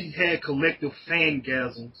had collective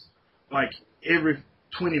fangasms like every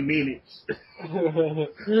 20 minutes. You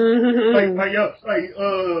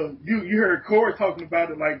heard Corey talking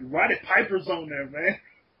about it, like Roddy Piper's on there, man.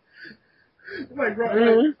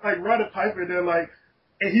 Roddy Piper, they're like,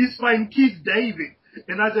 and he's fighting Keith David,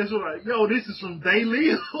 and I just was like, yo, this is from Day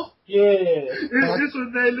Live. It's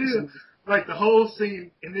from Day Live. Like the whole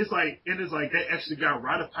scene, and it's like they actually got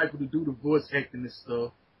Roddy Piper to do the voice acting and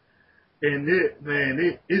stuff. And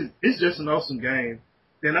it's just an awesome game.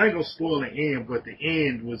 Then I ain't gonna spoil the end, but the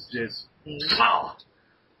end was just,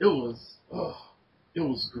 it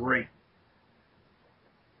was great.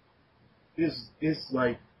 It's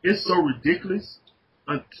like, it's so ridiculous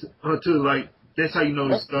until like, that's how you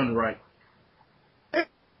know it's done right.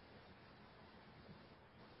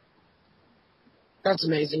 That's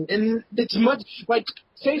amazing. And it's much, like,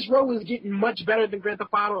 Saints Row is getting much better than Grand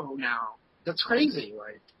Theft Auto now. That's crazy,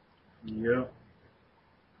 like. Yeah.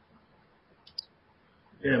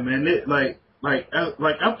 Yeah, man. I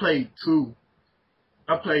played 2.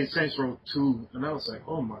 I played Saints Row 2, and I was like,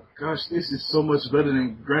 oh my gosh, this is so much better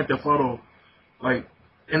than Grand Theft Auto. Like,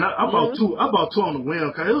 and I bought 2. I bought 2 on the whim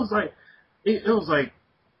because it was like, it was like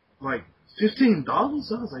 $15. I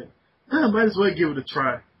was like, I might as well give it a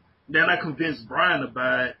try. Then I convinced Brian to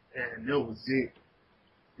buy it, and that was it.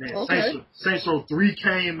 And okay. Saints Row 3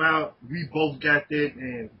 came out. We both got that,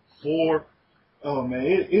 and 4. Oh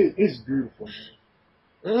man, it's beautiful,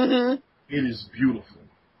 man. It is beautiful.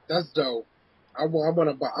 That's dope. I want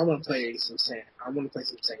to play some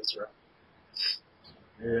Saints Row.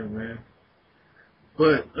 Yeah, man.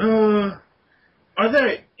 But are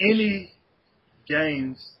there any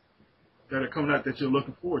games that are coming out that you're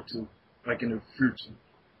looking forward to, like in the future,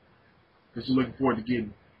 that you're looking forward to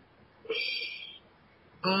getting?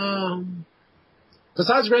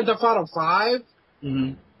 Besides Grand Theft Auto 5,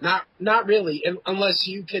 not really, unless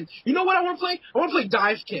you can. You know what I want to play? I want to play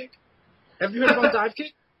Dive Kick. Have you heard about Dive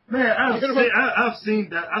Kick? Man, I've seen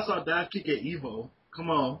that. I saw Dive Kick at Evo. Come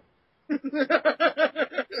on.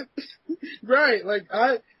 Right,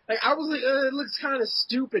 I was like, it looks kind of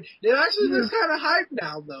stupid. It actually looks kind of hype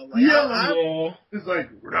now, though. Like, yeah. It's like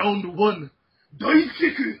round 1, Dive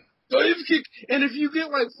Kick. Dive Kick, and if you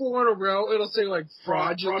get like 4 in a row, it'll say like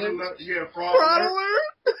fraudulent.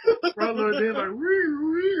 Fraudulent. They're like,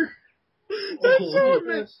 wee. That's so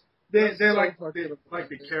nice. They're like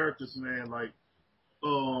the characters, man. Like,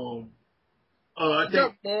 I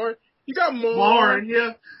think you got more. Barn,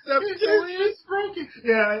 yeah. Seth Killian. It's broken.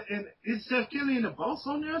 Yeah, and is Seth Killian the boss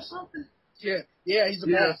on there or something? Yeah, he's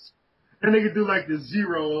the boss. And they could do like the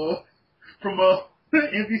zero from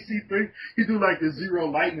NBC3. He do like the zero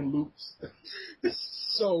lightning loops. It's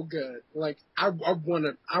so good. Like I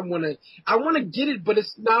wanna get it, but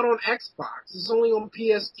it's not on Xbox. It's only on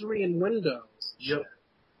PS3 and Windows. Yep.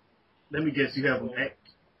 Let me guess, you have a Mac?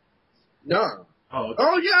 No. Oh, okay.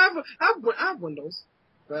 Oh yeah, I have Windows,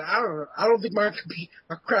 but I don't think my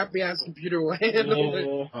crappy ass computer will handle it.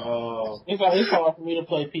 Yeah. It's hard for me to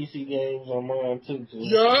play PC games on mine too.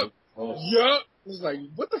 Yup. It's like,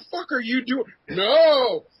 what the fuck are you doing?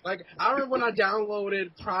 No! Like, I remember when I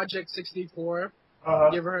downloaded Project 64.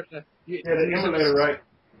 You ever heard of that? Yeah, the emulator, right?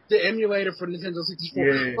 The emulator for Nintendo 64.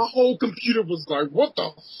 Yeah. My whole computer was like, what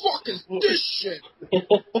the fuck is this shit?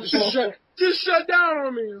 Just shut down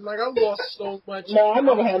on me. Like, I lost so much. No, I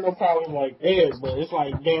never had no problem like that, but it's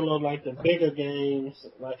like download like the bigger games.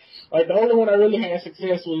 Like the only one I really had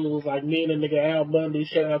success with was like me and the nigga Al Bundy.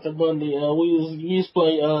 Shout out to Bundy. We used to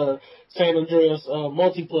play San Andreas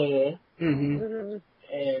multiplayer, and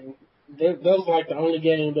that was like the only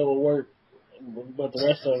game that would work. But the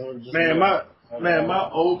rest of them were just my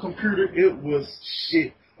old computer, it was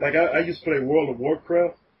shit. Like I used to play World of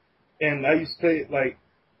Warcraft, and I used to play like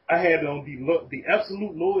I had it on the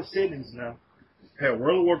absolute lowest settings. Now I had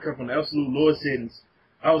World of Warcraft on the absolute lowest settings.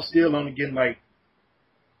 I was still only getting like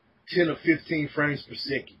 10 or 15 frames per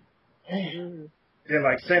second. Then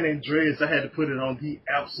like San Andreas, I had to put it on the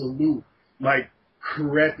absolute like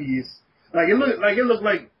crappiest. Like it looked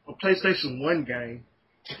like a PlayStation 1 game.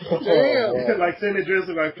 Damn. Like San Andreas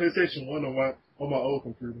looked like PlayStation 1 on my old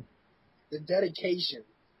computer. The dedication.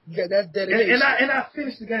 Yeah, that's dedication. And I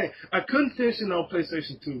finished the game. I couldn't finish it on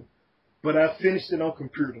PlayStation 2, but I finished it on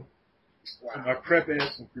computer. Wow. On my crap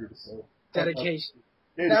ass computer. So dedication.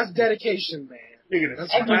 That's dedication, man. Nigga,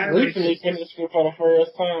 I just recently finished it for the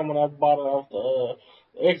first time when I bought it off the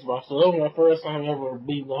Xbox. So that was my first time ever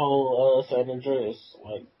beating the whole San Andreas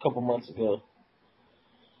like a couple months ago.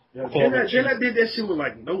 Yeah, then I did that shit with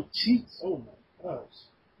like no cheats. Oh my gosh.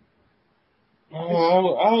 I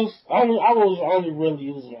was only really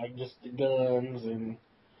using like just the guns and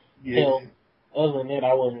health. Other than that,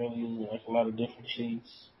 I wasn't really using like a lot of different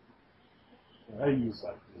cheats. I used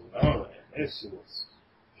like that shit was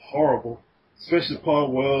horrible. Especially the part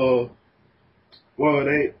where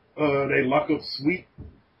they lock up Sweet.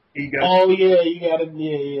 You gotta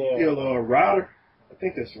kill Ryder. I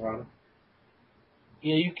think that's Ryder.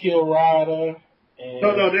 Yeah, you kill Ryder.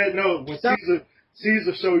 No. When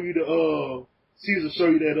Caesar show you that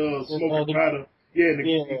smoking Ryder. Yeah, in the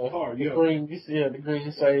car. The green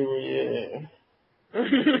saber.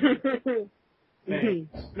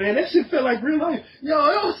 Man, that shit felt like real life. Yo,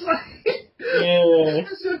 it was like,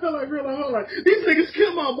 that shit felt like real life. I was like, these niggas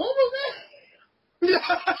killed my mama, man.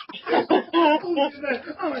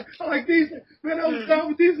 I'm like these, man, I was down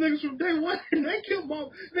with these niggas from day one, and they killed my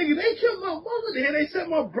mama, and they set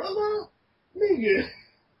my brother up. Nigga.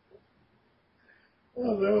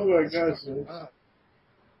 Oh my gosh, man.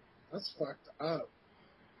 That's fucked up.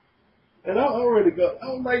 And I was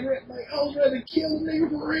ready to kill a nigga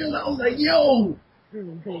for real. I was like, yo.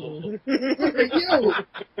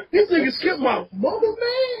 These niggas killed my mother,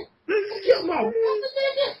 man. They killed my mother,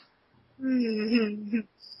 nigga.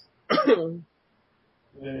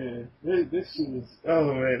 Man, this shit was,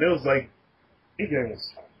 that was like, it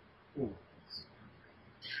was,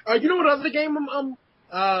 you know what other game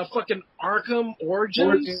fucking Arkham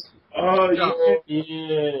Origins? Yeah.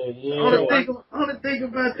 Only thing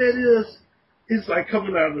about that is, it's like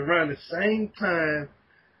coming out around the same time.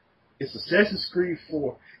 It's Assassin's Creed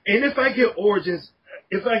 4. And if I get Origins,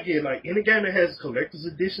 if I get like any game that has a collector's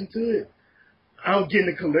edition to it, I'm getting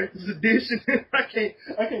the collector's edition. I can't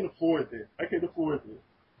afford that.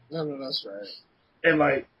 No, that's right. And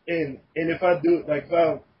like, and if I do it, like if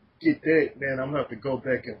I get that, then I'm gonna have to go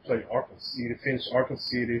back and play Arkham City, finish Arkham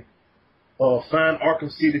City, find Arkham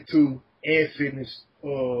City 2, and finish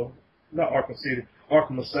not Arkham City,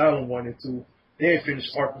 Arkham Asylum 1 and 2, then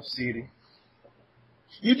finish Arkham City.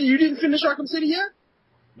 You didn't finish Arkham City yet?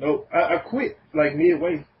 Nope, I quit like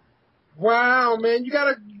midway. Wow, man, you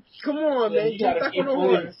gotta come on, man. You gotta back on the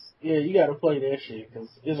horse. Yeah, you gotta play that shit because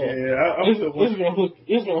it's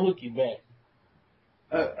gonna hook you back.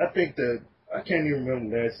 I think that I can't even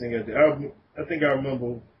remember the last thing I did. I think I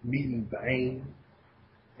remember meeting Bane.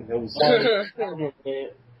 And that was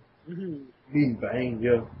meeting Bane.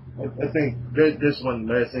 Yeah, I think that's one of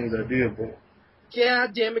the last things I did. But yeah,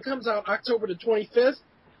 damn, it comes out October the 25th.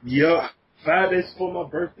 Yeah, 5 days before my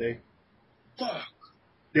birthday. Fuck.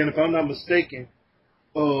 Then, if I'm not mistaken,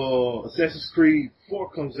 Assassin's Creed 4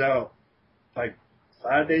 comes out like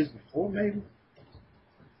 5 days before, maybe.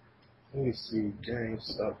 Let me see,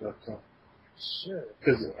 GameStop.com. Shit.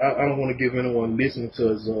 Because I don't want to give anyone listening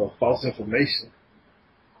to us false information.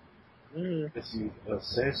 Let's see,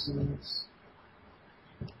 assassins.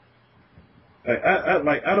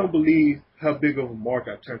 I don't believe how big of a mark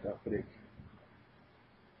I turned out for that.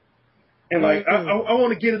 And like I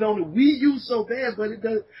want to get it on the Wii U so bad, but it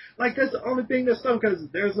does. Like that's the only thing that's tough because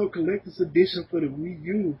there's no collector's edition for the Wii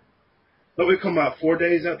U. So it come out 4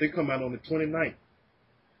 days out. They come out on the 29th.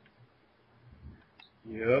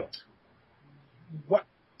 Yep. What?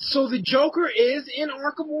 So the Joker is in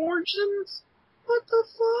Arkham Origins? What the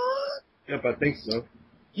fuck? Yep, I think so.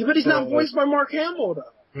 Yeah, but he's not voiced by Mark Hamill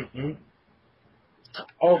though. Mm-mm.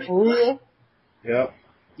 Oh, for real? Yep.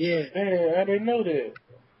 Yeah. Man, I didn't know that.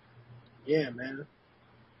 Yeah, man.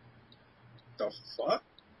 The fuck?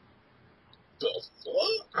 The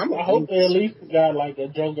fuck? I hope they at least got like a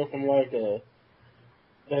Joker from like a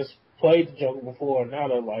that's played the Joker before,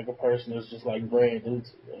 not like a person that's just like brand new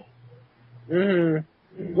to it.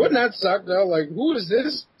 Wouldn't that suck though? Like, who is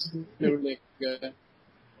this new nigga?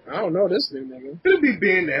 I don't know this new nigga. It'll be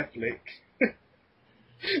Ben Affleck.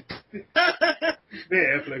 Ben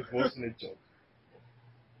Affleck voicing the Joker.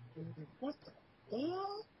 What the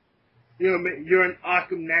fuck? You're in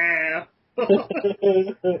Arkham now.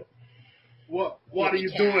 What are you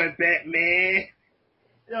doing, Batman?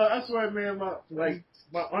 Yo, I swear, man,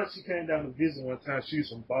 my aunt, she came down to visit one time. She's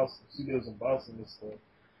from Boston. She lives in Boston and stuff.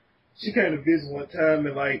 She came to visit one time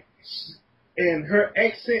and her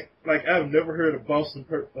accent, like I've never heard a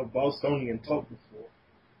Bostonian talk before.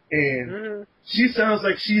 And she sounds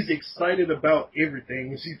like she's excited about everything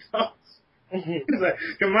when she talks. She's like,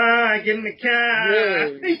 come on, get in the car.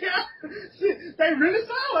 Really? Yeah. They really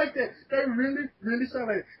sound like that. They really, really sound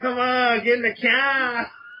like, come on, get in the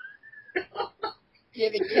car.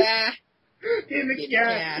 Get in the car. Get in the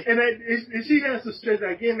car. And she has to stretch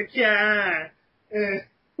out, get in the car. And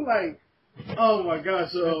like, oh my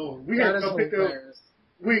gosh, so we had to go pick them up.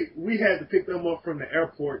 We had to pick them up from the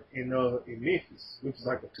airport in Memphis, which is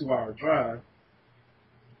like a 2-hour drive.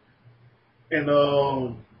 And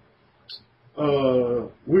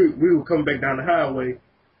we were coming back down the highway,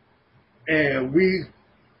 and we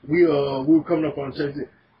were coming up on the church.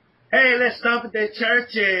 Hey, let's stop at that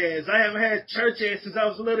Church's. I haven't had Church's since I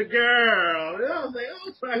was a little girl. And I was like,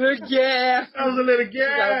 oh my little girl. I was a little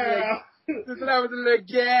girl. Since I was a little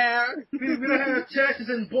girl. We don't have Church's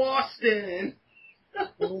in Boston.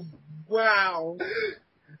 Oh, wow.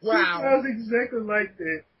 Wow. I was exactly like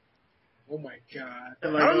that. Oh my god.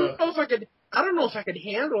 Like, I don't know if I could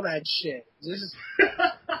handle that shit. This is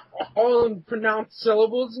all in pronounced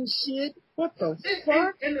syllables and shit. What the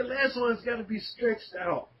fuck? And the last one's got to be stretched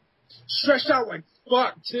out. Stretched out like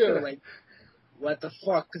fuck too. Like, what the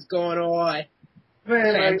fuck is going on?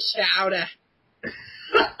 Man, clam chowder.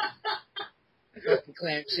 Fucking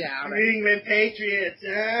clam chowder. England Patriots,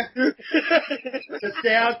 huh? The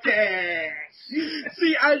Celtics.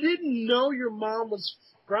 See, I didn't know your mom was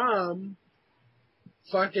from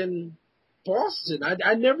fucking Boston.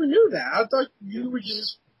 I never knew that. I thought you were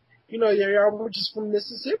just, y'all were just from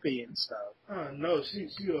Mississippi and stuff. No, she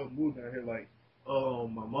moved down here like,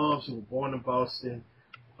 my mom, she was born in Boston.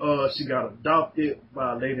 She got adopted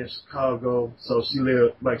by a lady in Chicago, so she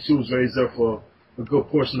lived, like, she was raised there for a good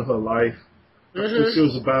portion of her life. Mm-hmm. She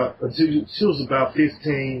was about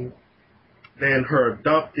 15. Then her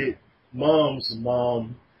adopted mom's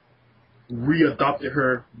mom readopted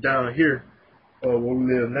her down here, where we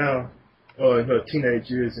live now, in her teenage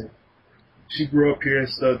years, and she grew up here and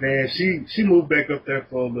stuff. And she moved back up there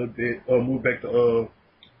for a little bit, moved back to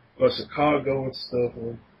Chicago and stuff.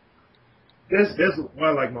 And that's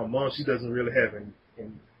why, like, my mom, she doesn't really have an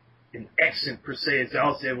accent per se, as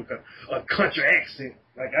y'all said, with a country accent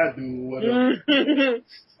like I do, whatever.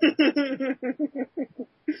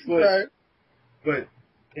 But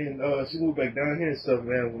she moved back down here and stuff,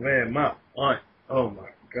 man. My aunt, oh my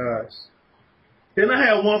gosh. Then I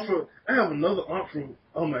have another aunt from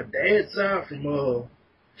on my dad's side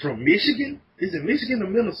from Michigan. Is it Michigan or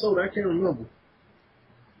Minnesota? I can't remember.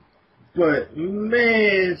 But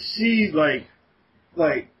man, she like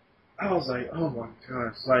I was like, oh my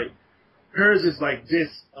gosh, like hers is like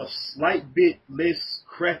just a slight bit less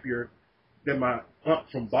crappier than my aunt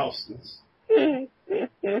from Boston's.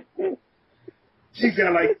 She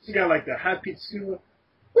got like the high pitched squeal.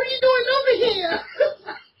 What are you doing over here?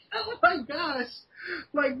 Oh my gosh!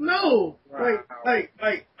 Like no, wow. I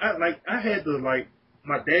had to like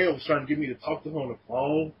my dad was trying to get me to talk to her on the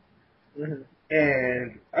phone,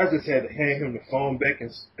 and I just had to hand him the phone back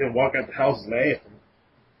and walk out the house laughing.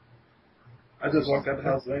 I just walked out the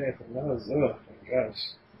house laughing. I was, oh my gosh,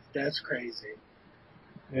 that's crazy.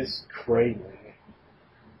 It's crazy.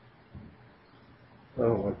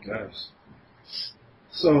 Oh my gosh.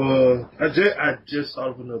 So I just thought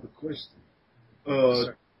of another question.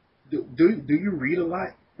 Do you read a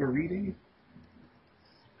lot or read any?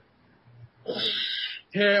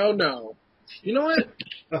 Hell no. You know what?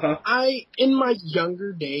 In my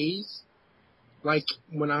younger days, like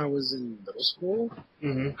when I was in middle school,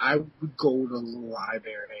 I would go to the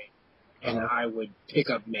library and I would pick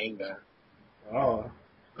up manga. Oh.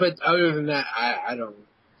 But other than that, I don't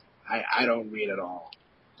read at all.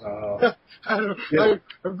 I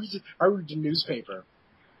read the newspaper.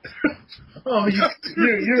 Oh,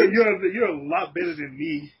 you're a lot better than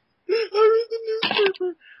me.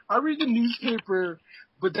 I read the newspaper,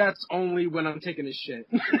 but that's only when I'm taking a shit.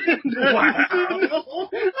 Wow.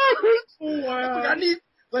 Wow.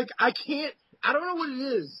 I don't know what it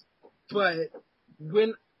is, but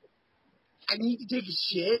when I need to take a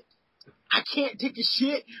shit, I can't take a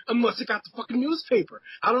shit unless I got the fucking newspaper.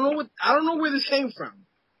 I don't know where this came from.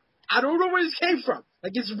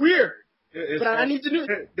 Like, it's weird. But I need to know.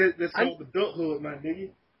 That's called adulthood, my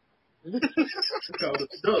nigga. It's called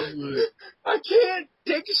adulthood. I can't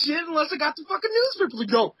take a shit unless I got the fucking newspaper. Like,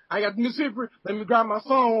 yo, I got the newspaper, let me grab my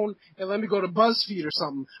phone, and let me go to BuzzFeed or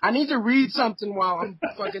something. I need to read something while I'm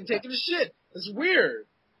fucking taking a shit. It's weird.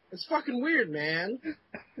 It's fucking weird, man.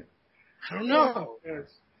 I don't know. Yes.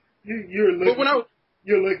 You're lucky. But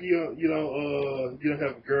you're lucky you don't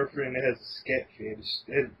have a girlfriend that has a scat fetish.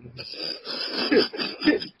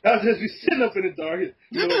 I'll just be sitting up in the dark.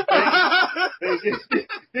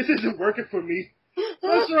 This isn't working for me.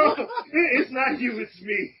 What's wrong? It's not you, it's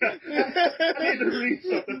me. I need to read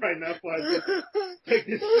something right now before I just take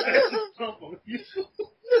this fast pump on you.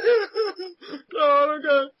 No, I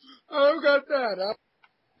don't got that.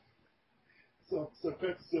 So pat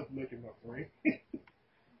yourself looking, my friend.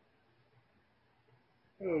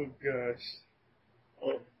 Oh gosh.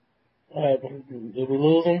 What happened? Did we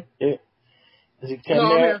lose him? Is he coming No,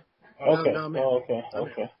 I'm out? here. Okay. No, I'm here.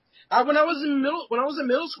 Okay. When I was in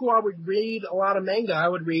middle school, I would read a lot of manga. I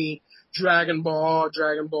would read Dragon Ball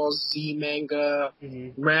Z manga,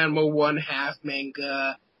 Ranma 1/2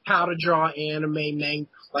 manga, how to draw anime manga,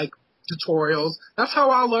 like tutorials. That's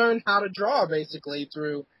how I learned how to draw, basically,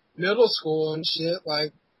 through middle school and shit,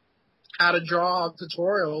 like how to draw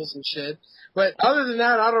tutorials and shit. But other than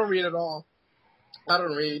that, I don't read at all. I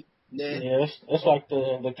don't read. Nah. Yeah, that's like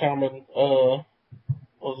the common,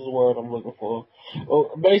 what's the word I'm looking for?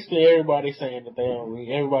 Well, basically everybody's saying that they don't read.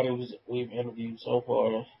 Everybody we've interviewed so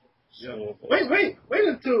far. Yeah. Wait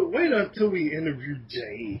until we interview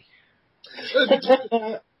Jay.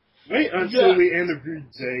 Wait until we interview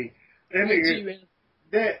Jay.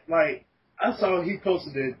 That like I saw he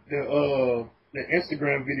posted the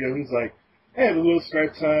Instagram video. He's like, I had a little spare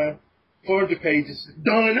time, 400 pages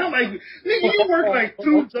done. I'm like, nigga, you work like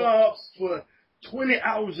 2 jobs for 20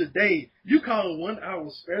 hours a day. You call it 1 hour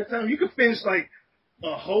spare time? You can finish like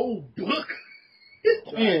a whole book.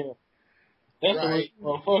 Yeah. That's right. The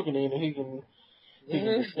motherfucking in he can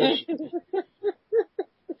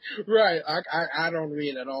Right. I don't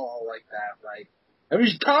read at all like that. Like, I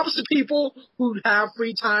mean, props to people who have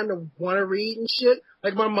free time to want to read and shit.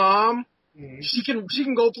 Like my mom, she can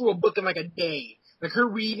go through a book in like a day. Like her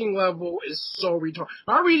reading level is so retarded.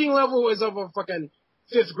 My reading level is of a fucking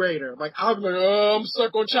 5th grader. Like I'll be like, oh, I'm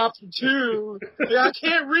stuck on chapter 2. Like, I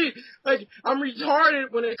can't read. Like I'm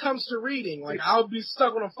retarded when it comes to reading. Like I'll be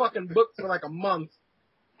stuck on a fucking book for like a month.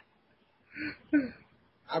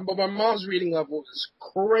 But my mom's reading level is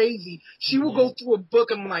crazy. She will go through a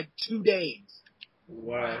book in like 2 days.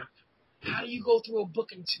 Wow. How do you go through a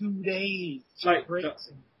book in 2 days? It's like crazy.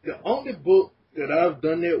 The only book that I've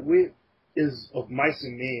done that with is Of Mice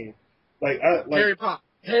and Men.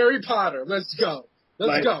 Harry Potter. Let's go.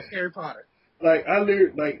 Let's go. Harry Potter. Like I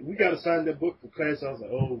literally we got assigned that book for class. I was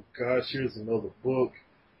like, oh gosh, here's another book.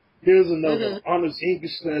 Here's another honors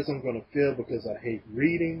English class I'm gonna fail because I hate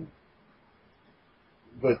reading.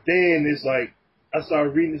 But then it's like I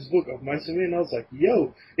started reading this book Of Mice and Men. And I was like,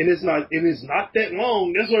 yo, and it's not that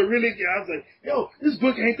long. That's what really. I was like, yo, this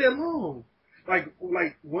book ain't that long. Like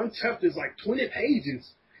one chapter is like 20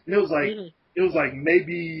 pages, and it was like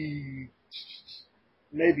maybe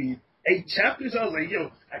 8 chapters. I was like,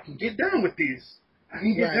 yo, I can get down with this.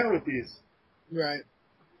 Right.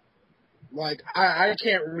 Like, I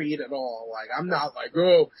can't read at all. Like, I'm not like,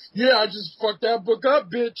 oh, yeah, I just fucked that book up,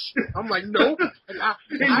 bitch. I'm like, nope. Like,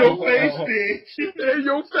 in your face, bitch. In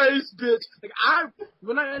your face, bitch. Like,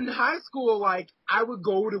 when I in high school, like, I would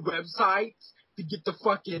go to websites to get the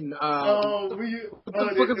fucking, what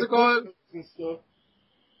the fuck is it called? And stuff.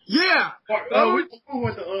 Yeah. We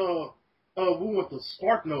went to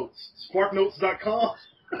SparkNotes. SparkNotes.com.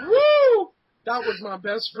 Woo! That was my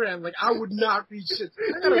best friend. Like, I would not read shit.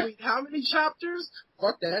 I gotta read how many chapters?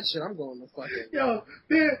 Fuck that shit. I'm going to fucking. Yo,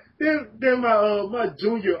 then my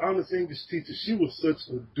junior honest English teacher, she was such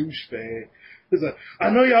a douchebag. It's like, I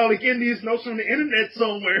know y'all are getting these notes from the internet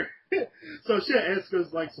somewhere. So she'll ask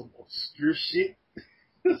us like some obscure shit.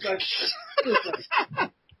 It's like,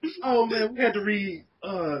 oh man, we had to read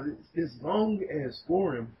this long ass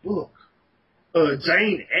foreign book,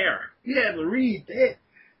 Jane Eyre. We had to read that,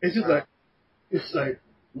 and she's like, it's like,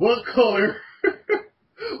 what color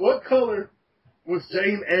was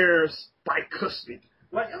Jane Eyre's bicuspid?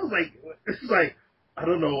 Like, I was like, it's like, I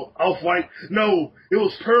don't know, off-white. No, it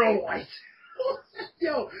was pearl white.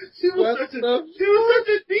 Yo, she was such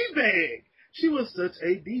a D-bag. She was such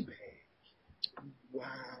a D-bag. Wow.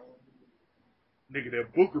 Nigga,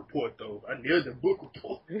 that book report, though. I nailed that book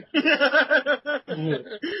report.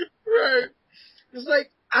 Right. It's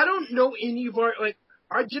like, I don't know any of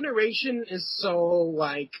our generation is so,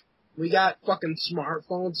 like, we got fucking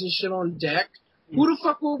smartphones and shit on deck. Who the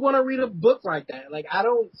fuck would want to read a book like that? Like, I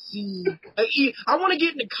don't see... Like, I want to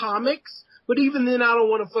get into comics, but even then I don't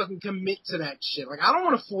want to fucking commit to that shit. Like, I don't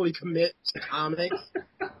want to fully commit to comics.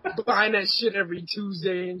 Buying that shit every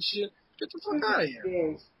Tuesday and shit. Get the fuck out of here.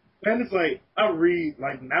 Man, it's like,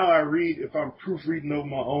 now I read if I'm proofreading over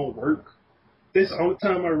my own work. This the only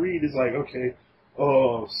time I read is like, okay,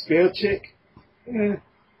 spell check. You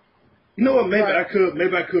know what? Maybe I could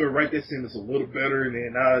write that sentence a little better, and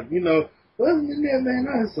then other than that, man,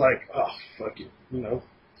 I was like, oh fuck it,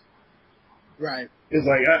 Right. It's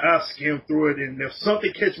like I skim through it, and if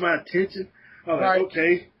something catch my attention, I'm like,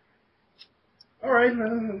 okay, all right,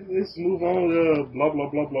 let's move on. Blah blah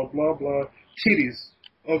blah blah blah blah. Titties.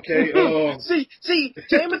 Okay. See,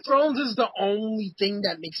 Game of Thrones is the only thing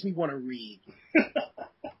that makes me want to read.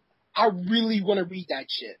 I really want to read that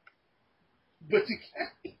shit. But you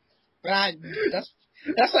can't. But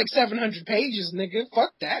that's like 700 pages, nigga.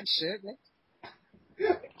 Fuck that shit.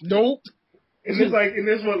 Nope. And it's like,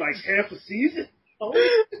 like half a season? Oh.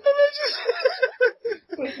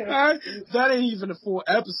 That ain't even a full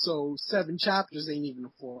episode. 7 chapters ain't even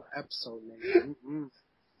a full episode, nigga.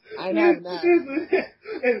 I ain't having that.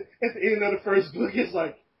 And at the end of the first book, it's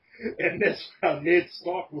like, and that's how Ned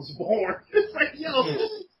Stark was born. It's like, yo.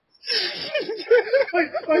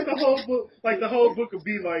 like the whole book would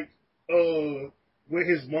be like, when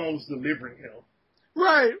his mom's delivering him.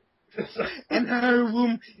 Right. And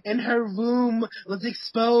her womb was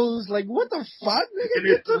exposed. Like, what the fuck? And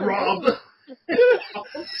it's robbed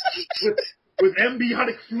with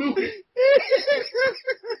amniotic fluid.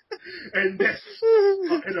 And that's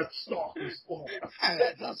and a Stark was born. And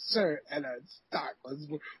a Stark was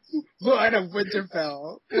born. Lord of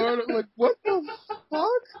Winterfell. Like, what the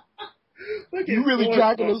fuck? You really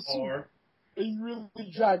dragging us on? Are you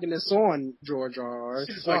really dragging this on, George R.R.?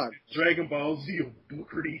 It's like Dragon Ball Z of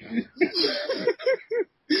book reading.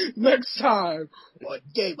 Next time on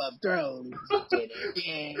Game of Thrones. They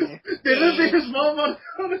live in his mom on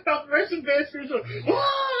the Operation Bastard.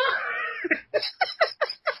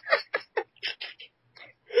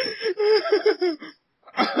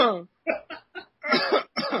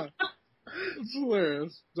 It's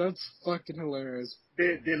hilarious. That's fucking hilarious.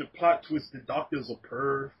 Then the plot twist, the doctor's a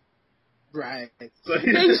perv. Right. So he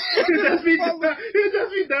just be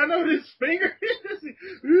down on his finger.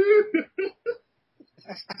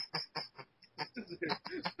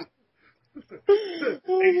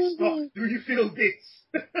 Hey, stop. Do you feel this?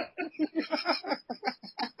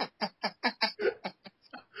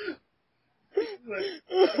 Like,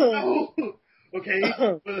 oh, okay,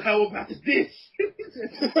 but how about this?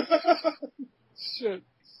 Shit.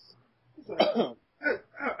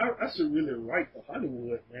 I should really write for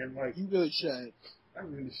Hollywood, man. Like, you really should. I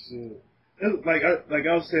really should. Like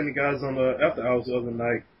I was telling the guys on the after hours the other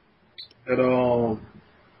night that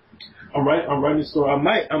I'm writing a story. I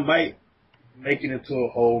might make it into a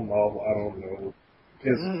whole novel. I don't know.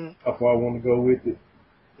 Because how far I want to go with it.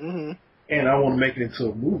 Mm-hmm. And I want to make it into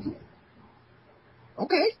a movie.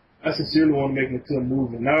 Okay. I sincerely want to make it into a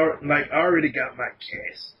movie. Now, like, I already got my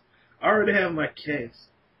cast. I already have my cast.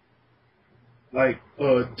 Like,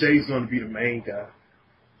 Jay's going to be the main guy.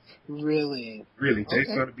 Really? Really, Jay's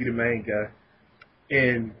going to be the main guy.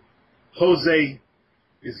 And Jose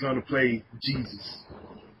is going to play Jesus.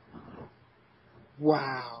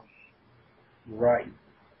 Wow. Right.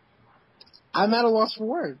 I'm at a loss for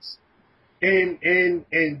words. And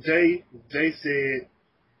Jay said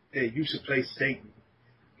that you should play Satan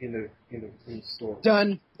in the story.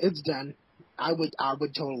 Done. It's done. I would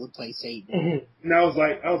totally play Satan. Mm-hmm. And I was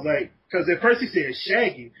like, because at first he said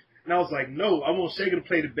Shaggy, and I was like, no, I want Shaggy to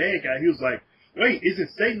play the bad guy. He was like, wait, isn't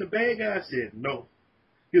Satan the bad guy? I said, no.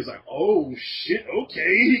 He was like, oh shit, okay,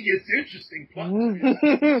 it gets interesting. Plot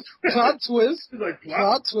twist. Plot twist. He's like,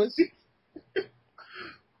 Plot twist. I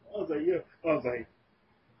was like, yeah. I was like,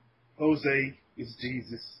 Jose is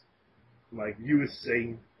Jesus. Like, you is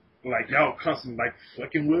Satan. Like, y'all constantly, like,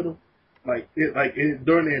 fucking with him.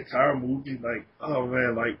 During the entire movie, like, oh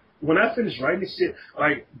man, like, when I finished writing this shit,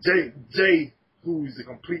 like, Jay, who is a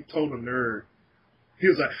complete total nerd, he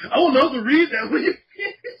was like, I would love to read that when you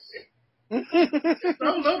finish it.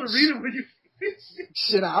 I would love to read it when you finish it.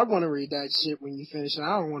 Shit, I want to read that shit when you finish it.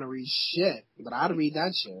 I don't want to read shit, but I'd read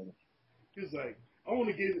that shit. He was like, I want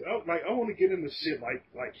to get into shit like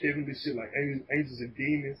heavenly shit, like angels and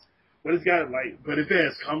demons. But it's got but if it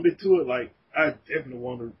has comedy to it, like, I definitely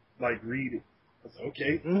want to read it. I was like,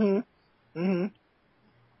 okay.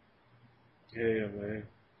 Yeah, man.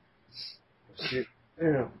 Shit.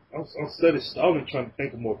 Damn. I'm stalling trying to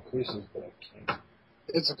think of more questions, but I can't.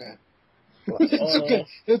 It's okay. It's okay.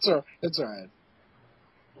 It's alright.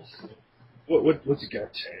 What you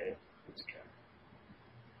got, Chad? What you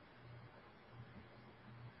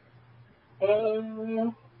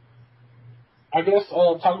got? I guess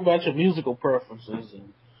talk about your musical preferences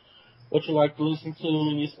and what you like to listen to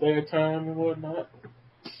in your spare time and whatnot.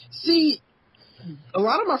 See, a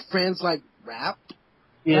lot of my friends like rap.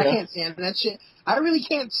 Yeah. I can't stand that shit. I really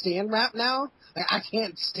can't stand rap now. Like, I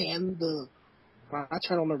can't stand when I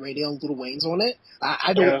turn on the radio and Lil Wayne's on it.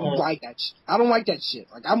 I don't like that shit. I don't like that shit.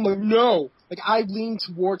 Like, I'm like, no. Like, I lean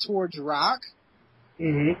towards rock.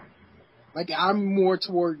 Mm-hmm. Like, I'm more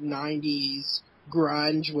toward 90s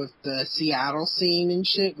grunge with the Seattle scene and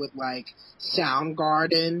shit, with, like,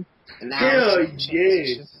 Soundgarden. And Hell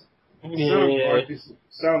yeah.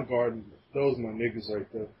 Soundgarden. Those are my niggas right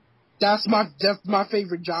there. That's my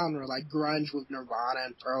favorite genre, like grunge with Nirvana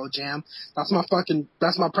and Pearl Jam. That's my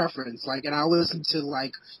preference. Like, and I listen to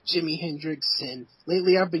like Jimi Hendrix, and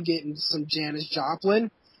lately I've been getting some Janis Joplin.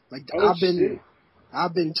 Like,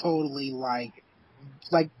 I've been totally like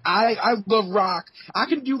I love rock. I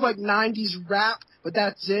can do like 90s rap, but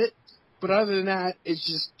that's it. But other than that, it's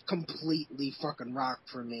just completely fucking rock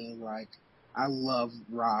for me. Like, I love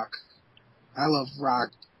rock.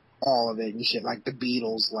 All of it and shit, like the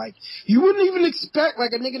Beatles. Like, you wouldn't even expect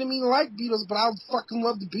like a nigga to me like Beatles, but I fucking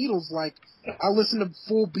love the Beatles. Like, I listen to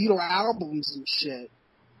full Beatle albums and shit.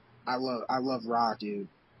 I love rock, dude.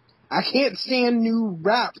 I can't stand new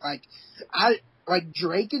rap. Like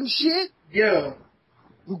Drake and shit. Yeah.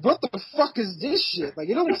 What the fuck is this shit? Like,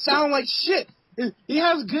 it don't sound like shit. It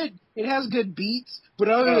has good beats, but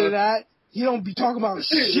other than that, he don't be talking about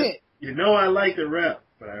shit. You know, I like to rap,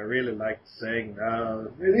 but I really like to sing.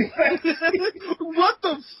 What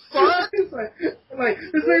the fuck? It's like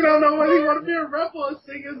this nigga don't know whether he want to be a rapper or a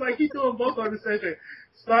singer. It's like he's doing both on the same thing.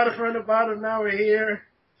 Started from the bottom, now we're here.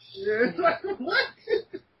 Yeah, it's like, what?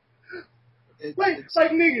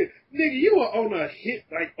 Nigga, you were on a hit,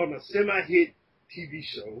 like on a semi-hit TV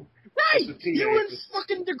show. Right, you and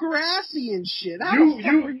fucking Degrassi and shit.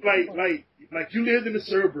 You lived in the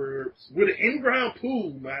suburbs with an in-ground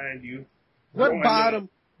pool, mind you. What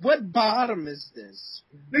bottom is this?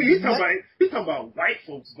 Nigga, he's talking about white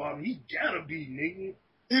folks' bottom. He gotta be, nigga.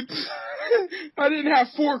 I didn't have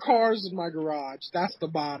 4 cars in my garage. That's the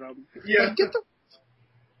bottom. Yeah. Like, get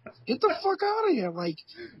the fuck out of here. Like,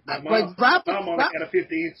 rap at a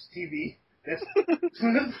 50-inch TV. That's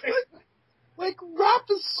like, rap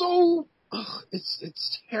is so,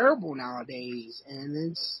 it's terrible nowadays, and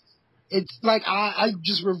it's like, I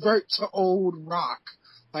just revert to old rock.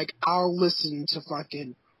 Like, I'll listen to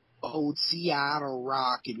fucking old Seattle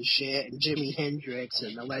rock and shit, and Jimi Hendrix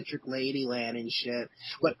and Electric Ladyland and shit.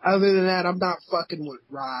 But other than that, I'm not fucking with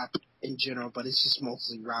rock in general, but it's just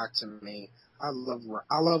mostly rock to me. I love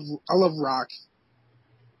rock.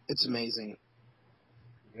 It's amazing.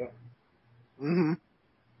 Yeah. Mm-hmm.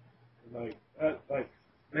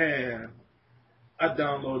 Man, I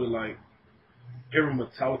downloaded like every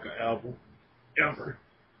Metallica album ever.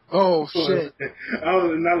 Oh shit! I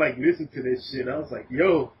like listened to this shit. I was like,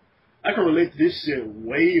 yo, I can relate to this shit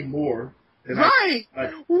way more. Than right.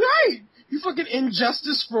 You fucking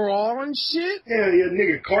Injustice for All and shit. Hell yeah,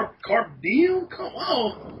 nigga, Carp Diem. Come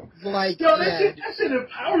on. Like, yo, that shit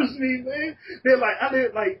empowers me, man.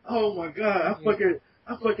 Oh my god,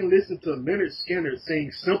 I fucking listened to Leonard Skinner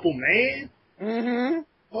sing "Simple Man." Mm-hmm.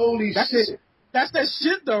 Holy shit. That's that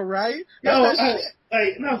shit though, right? And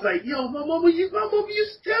I was like, yo, my mama used to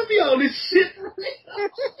tell me all this shit.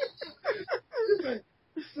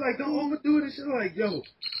 It's like, don't overdo this shit. Like, yo,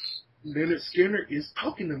 Leonard Skinner is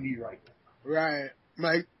talking to me right now. Right.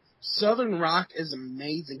 Like, Southern rock is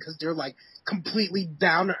amazing because they're like completely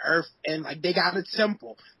down to earth and like they got it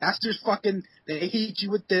simple. That's just fucking. They hit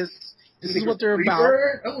you with this. This is what they're about.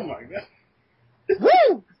 Freebird? Oh my god.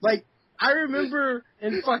 Woo! Like I remember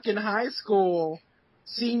in fucking high school,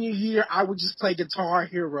 senior year, I would just play Guitar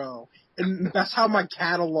Hero. And that's how my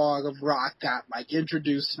catalog of rock got, like,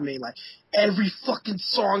 introduced to me. Like, every fucking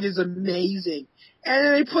song is amazing. And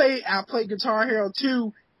then I played Guitar Hero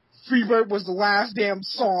 2. Freebird was the last damn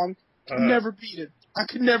song. Could never beat it. I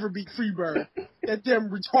could never beat Freebird. That damn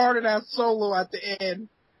retarded ass solo at the end.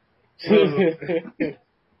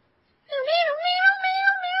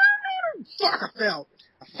 Fuck, I fell.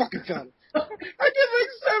 I fucking fell. I get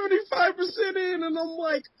like 75% in and I'm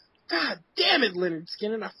like, God damn it, Leonard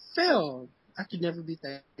Skinner, I fell. I could never beat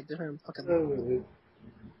that.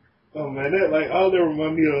 Oh man, that like all that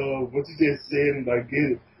remind me of what you just said and like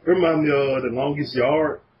it remind me of The Longest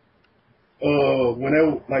Yard. When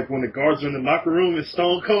the guards were in the locker room and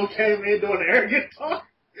Stone Cold came in doing the air guitar.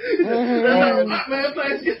 That's how Rock Man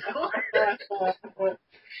plays guitar.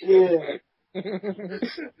 Yeah. Yeah,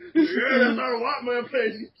 that's how Rock Man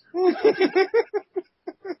plays guitar.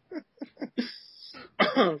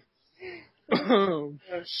 Oh,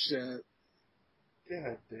 shit.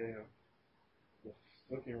 God damn. The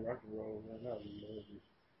fucking rock and roll, man. I love it.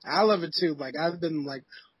 I love it too. Like, I've been like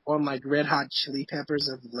on like Red Hot Chili Peppers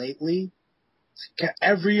of lately.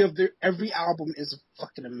 Every album is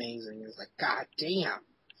fucking amazing. It's like, god damn.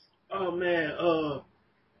 Oh man,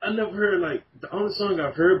 I never heard like the only song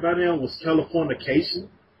I've heard by them was Californication.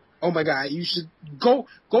 Oh my god, you should go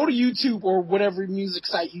to YouTube or whatever music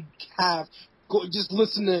site you have. Go just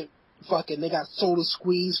listen to fucking. They got Soda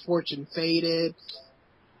Squeeze, Fortune Faded.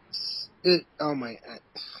 Oh my,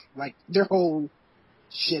 like their whole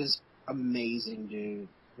shit is amazing, dude.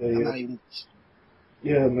 I'm not even.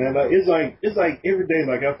 Yeah, man. Like it's like every day.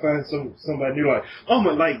 Like I find somebody new. Like, oh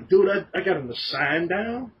my, like dude, I got them to Shine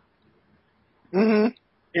Down. Mm-hmm.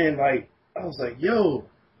 And like I was like, yo,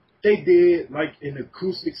 they did like an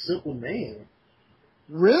acoustic Simple Man.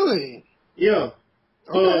 Really? Yeah.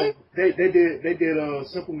 Okay. They did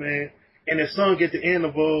Simple Man, and the song at the end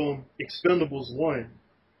of Expendables 1,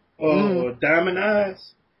 Diamond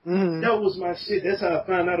Eyes. Mm-hmm. That was my shit. That's how I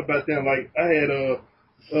found out about them. Like I had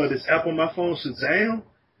this app on my phone, Shazam,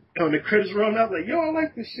 and when the credits rolled out, I was like, yo, I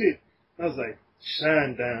like this shit. I was like,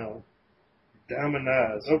 Shine Down, Diamond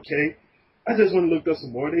Eyes. Okay. I just went and looked up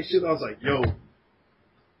some more of their shit. I was like, yo,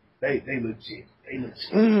 they legit. They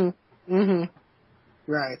legit. Mm-hmm. Mm-hmm.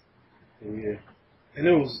 Right. Yeah. And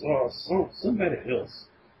it was somebody else.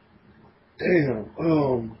 Damn.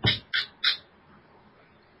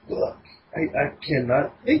 Look, I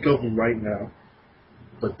cannot think of them right now.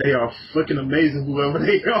 But they are fucking amazing, whoever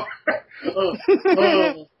they are.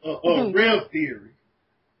 Real Theory.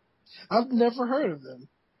 I've never heard of them.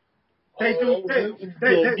 They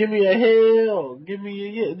give me a hell, give me a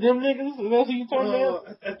yeah. Them niggas, that's who you talking about?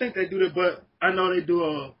 I think they do that, but I know they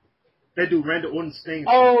do Randy Orton's theme.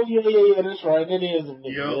 Oh yeah, that's right. That is them niggas.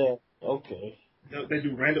 Yep. Yeah. Okay. They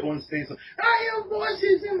do Randy Orton's theme. So I have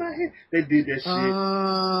voices in my head. They did that shit.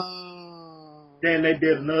 Then they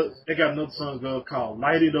got another song called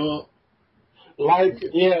Light It Up.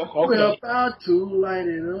 Yeah, okay. We're about to light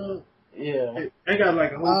it up. Yeah. They got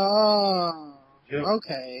like a whole...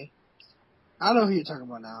 Okay. I know who you're talking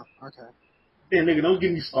about now. Okay. Yeah, nigga, don't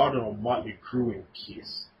get me started on Motley Crue and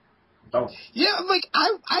Kiss. Don't. Yeah, like,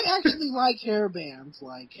 I actually like hair bands.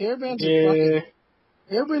 Like, hair bands are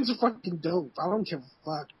fucking dope. I don't give a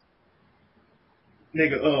fuck.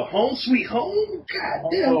 Nigga, Home Sweet Home?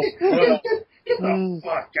 God damn, get the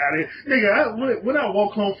fuck out of here. Nigga, when I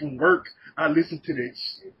walk home from work, I listen to that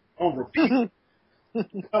shit on repeat. I'm like,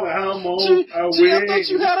 I'm on my way. I thought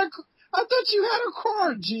you had a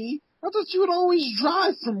car, G. I thought you would always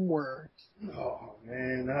drive from work. Oh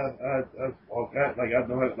man, I walk out like I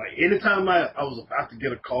know like anytime I was about to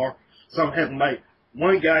get a car, something happened. Like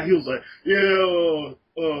one guy, he was like, yeah,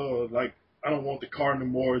 like I don't want the car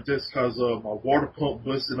anymore just because my water pump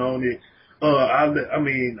busted on it. I'm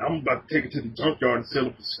about to take it to the junkyard and sell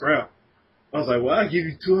it for scrap. I was like, well, I'll give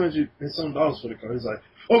you $200 and some dollars for the car. He's like,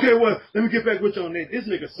 okay, well, let me get back with you on that. This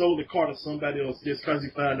nigga sold the car to somebody else just because he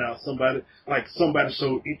found out somebody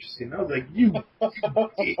showed interest in it. I was like, you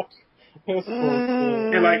dick.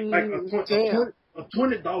 And like a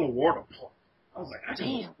 $20 water pump. I was like, I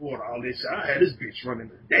can't afford all this shit. I had this bitch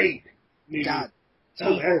running a day. Nigga,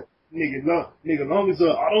 nigga, long as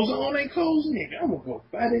AutoZone ain't closed, nigga, I'm gonna go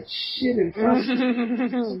buy that shit and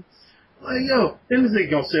like, yo, then this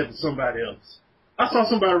nigga gonna sell it to somebody else. I saw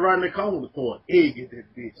somebody riding their car with a throw an egg at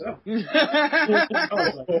that bitch. I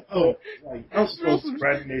was like, oh, like, I'm supposed to be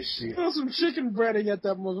riding that shit. Throw some chicken breading at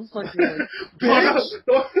that motherfucker. Throw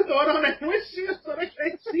it on that windshield so they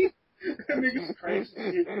can't see. That nigga's crazy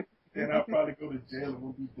shit. And I'll probably go to jail and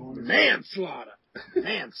we'll be doing it. Manslaughter.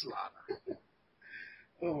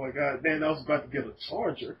 Oh my god, man, I was about to get a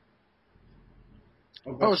Charger.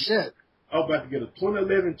 Oh shit. I was about to get a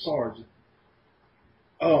 2011 Charger.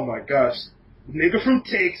 Oh my gosh. Nigga from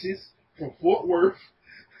Texas, from Fort Worth,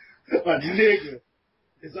 a nigga.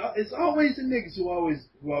 It's always the niggas who always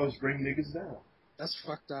bring niggas down. That's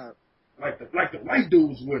fucked up. Like the white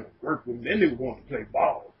dudes wouldn't work with me. Then they want to play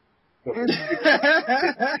ball. But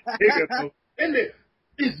nigga, though, and they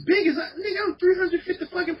as big as nigga, I'm 350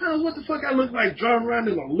 fucking pounds. What the fuck I look like driving around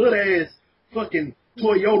in a little ass fucking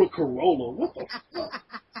Toyota Corolla? What the fuck?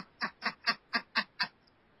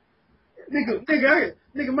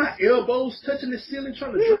 Nigga, my elbows touching the ceiling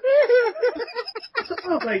trying to drive. So I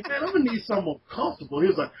was like, man, I'm gonna need something more comfortable. He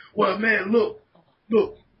was like, well, man, look,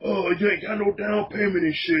 you ain't got no down payment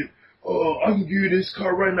and shit. I can give you this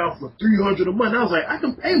car right now for $300 a month. I was like, I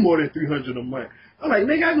can pay more than $300 a month. I'm like,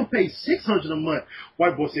 nigga, I can pay $600 a month.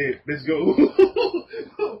 White boy said, let's go.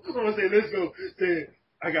 Come on, said, let's go. Said,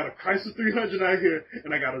 I got a Chrysler 300 out here,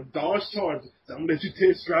 and I got a Dodge Charger. So I'm gonna let you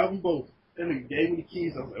test drive them both. That nigga gave me the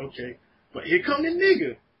keys. I was like, okay. But here come the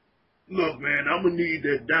nigga. Look, man, I'm gonna need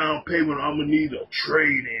that down payment. I'm gonna need a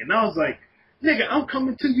trade-in. I was like, nigga, I'm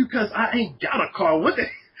coming to you because I ain't got a car. What the?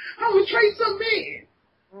 I'm gonna trade something in.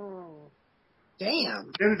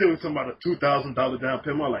 Damn. Then they were talking about a $2,000 down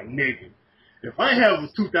payment. I'm like, nigga, if I have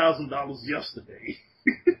 $2,000 yesterday,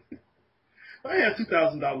 if I had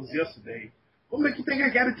 $2,000 yesterday, what make you think I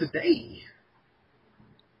got it today?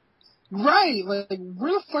 Right, like,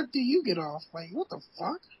 where the fuck do you get off? Like, what the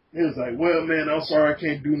fuck? He was like, well, man, I'm sorry I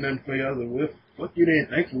can't do nothing for you. I was like, well, fuck you then.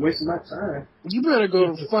 Thanks for wasting my time. You better go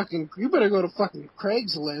to fucking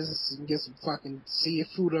Craigslist and get some fucking, see if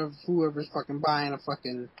whoever's fucking buying a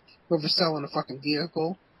fucking, whoever's selling a fucking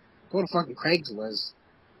vehicle. Go to fucking Craigslist.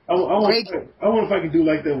 I wonder if I can do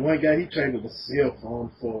like that one guy, he traded a cell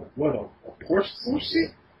phone for, what, a Porsche or some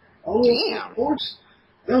shit? Oh, damn. Porsche?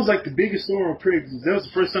 That was like the biggest store on Craigslist. That was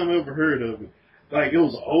the first time I ever heard of it. Like, it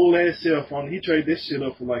was an old-ass cell phone. He traded this shit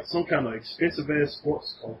up for, like, some kind of expensive-ass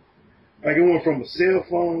sports car. Like, it went from a cell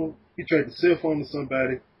phone, he traded the cell phone to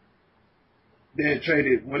somebody, then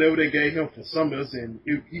traded whatever they gave him for something else, and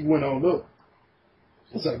he went on up.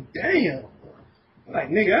 I was like, damn. Like,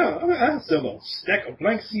 nigga, I'll sell a stack of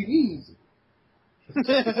blank CDs. For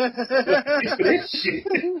that shit.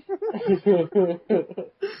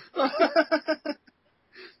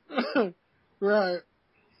 Right.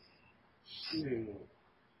 Shit.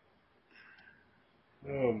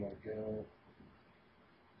 Oh my god.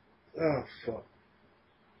 Oh fuck.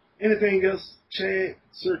 Anything else, Chad?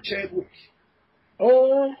 Sir Chadwick? I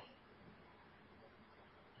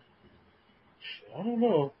don't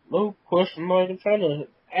know. No question. Like, I'm trying to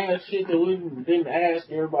ask shit that we didn't ask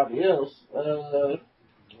everybody else.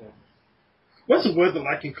 What's the weather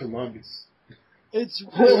like in Columbus? It's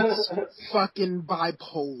fucking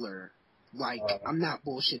bipolar. Like, I'm not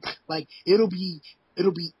bullshit. Like, it'll be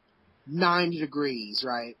 90 degrees,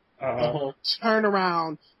 right? Turn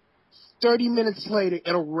around, 30 minutes later,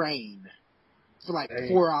 it'll rain for like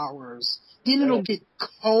 4 hours. Then it'll get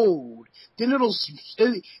cold. Then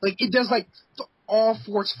it does like all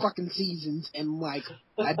 4 fucking seasons in like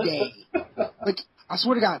a day. Like, I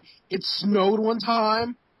swear to God, it snowed one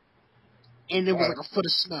time. And it was like a foot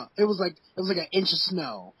of snow. It was like an inch of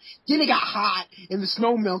snow. Then it got hot, and the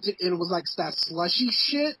snow melted, and it was like that slushy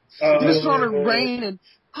shit. Then it started raining.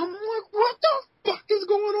 I'm like, what the fuck is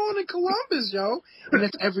going on in Columbus, yo? And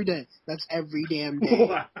that's every day. That's every damn day.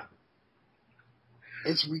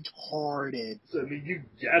 It's retarded. So, I mean, you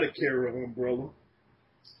gotta carry an umbrella.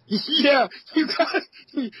 Yeah,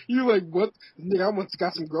 you like, what? Nigga, I went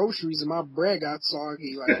got some groceries and my bread got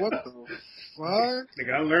soggy. Like, what the fuck?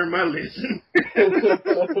 Nigga, I learned my lesson. I learned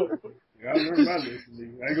my lesson,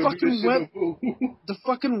 nigga. I ain't gonna do this shit no fool. The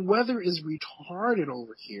fucking weather is retarded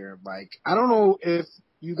over here. Like, I don't know if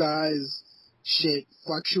you guys shit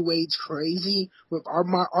fluctuates crazy, but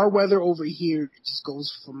our weather over here just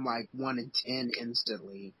goes from like 1 to 10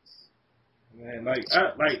 instantly. Man,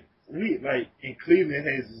 we in Cleveland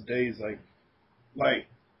has its days like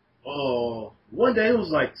one day it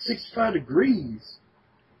was like 65 degrees,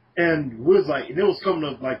 and we was like, and it was coming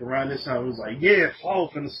up like around this time. It was like, yeah, fall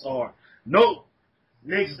finna start. Nope.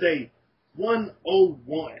 Next day,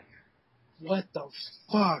 101. What the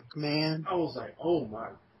fuck, man? I was like, oh my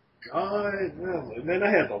god. And then I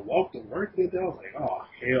had to walk to work that day. I was like, oh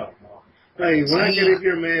hell no. Hey, when I get in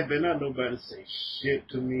here, man, better not nobody say shit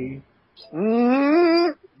to me.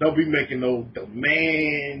 Mm-hmm. Don't be making no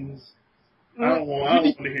demands. I don't want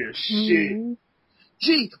to hear shit.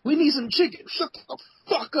 Gee, we need some chicken. Shut the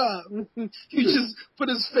fuck up. He just put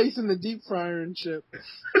his face in the deep fryer and shit.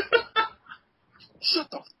 Shut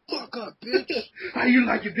the fuck up, bitch. How you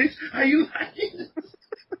like it, bitch? How you like it?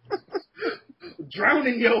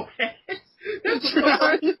 Drowning your ass. That's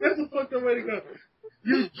a fucked up way to go.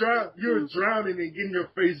 You're drowning and getting your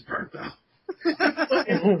face burnt out.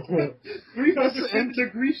 300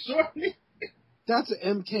 degrees shortly. That's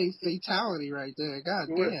an MK fatality right there. God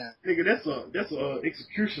damn. Nigga, that's a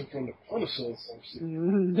execution from the Punisher or some shit.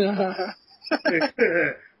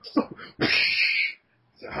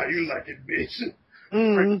 So how you like it, bitch?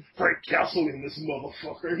 Frank Castle in this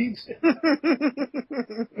motherfucker.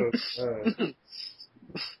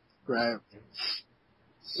 Right.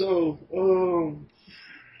 So,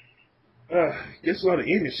 guess what? The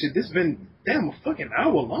ending shit. This been damn a fucking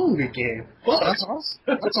hour long again. Fuck. That's awesome.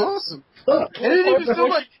 That's awesome. Fuck. It didn't even feel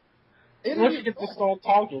like. Once you get to start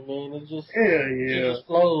talking, man, it just it just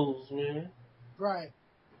flows, man. Right.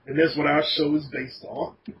 And that's what our show is based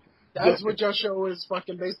on. That's what your show is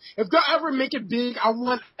fucking based. If they ever make it big, I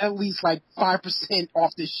want at least like 5%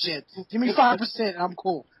 off this shit. Give me 5%, and I'm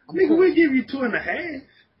cool. Nigga, we give you 2.5.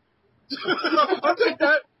 I'll take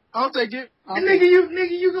that. I'll take it. Nigga,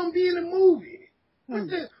 you gonna be in the movie. What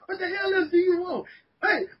the hell else do you want?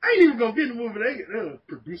 I ain't even gonna be in the movie. They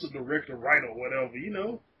producer, director, writer, whatever, you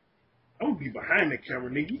know. I'm gonna be behind the camera,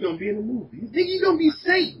 nigga. You gonna be in the movie. Nigga, you gonna be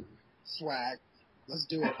Satan. Swag. Let's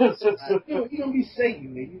do it. Swag. You gonna be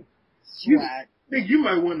Satan, nigga. Swag. Nigga, you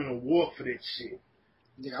might win an award for that shit.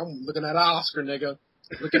 Nigga, I'm looking at an Oscar, nigga.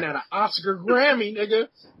 Looking at an Oscar Grammy, nigga.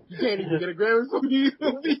 You can't even get a Grammy from me. You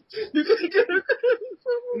can't get a Grammy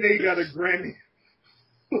from me. Nigga got a Grammy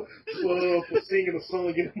for singing a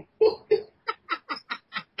song in the movie.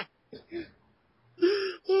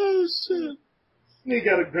 Oh, shit. Nigga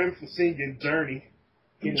got a Grammy for singing Journey.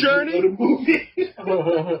 Journey? The movie.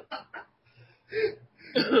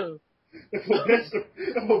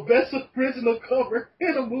 For best original cover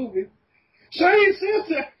in a movie. Shane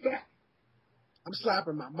Simpson. I'm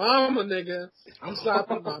slapping my mama, nigga. I'm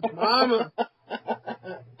slapping my mama.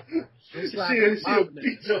 I'm slapping my mama,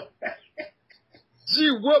 nigga. She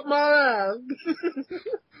whooped my ass.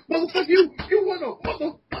 Motherfucker, you want a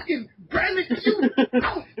motherfucking Grammy?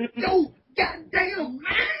 Yo, goddamn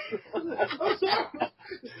man. I'm sorry.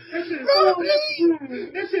 That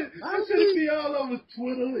shit be all over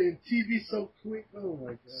Twitter and TV so quick. Oh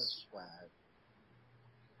my god.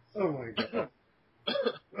 Oh my god.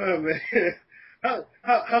 Oh man.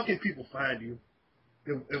 How can people find you?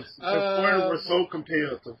 If we're so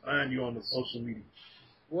compelled to find you on the social media.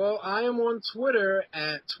 Well, I am on Twitter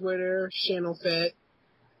at Twitter ChannelFed.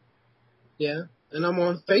 Yeah. And I'm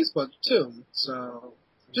on Facebook too. So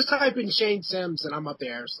just type in Shane Sims and I'm up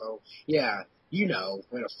there. So yeah, you know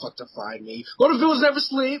where the fuck to find me. Go to Villains Never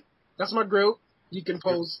Sleep. That's my group. You can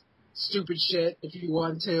post stupid shit if you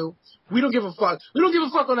want to. We don't give a fuck. We don't give a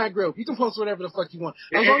fuck on that group. You can post whatever the fuck you want.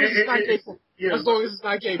 As long as it's not gay porn. Yeah. As long as it's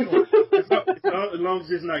not gay porn. As long as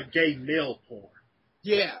it's not gay male porn.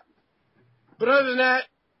 Yeah. But other than that,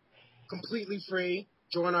 completely free.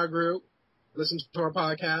 Join our group. Listen to our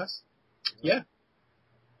podcast. Yeah.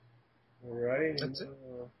 All right. That's it.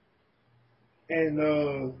 And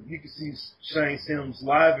you can see Shane Sims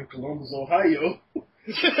live in Columbus, Ohio.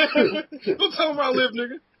 Don't tell him where I live,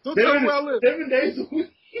 nigga. Don't tell him where I live. 7 days a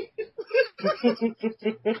week.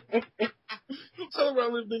 Don't tell him where I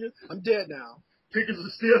live, nigga. I'm dead now. Tickets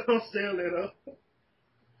are still on sale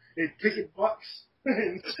at Ticket Box.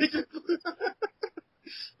 And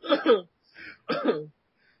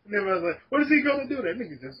everybody's like, what is he gonna do? That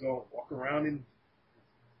nigga's just gonna walk around and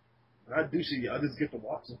not do shit. Y'all just get to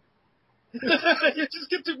watch him. You just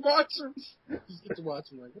get to watch him. Just get to watch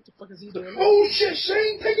him. Like, what the fuck is he doing? Oh shit,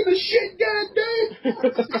 Shane taking the shit, goddamn.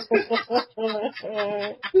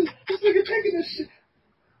 This nigga taking the shit.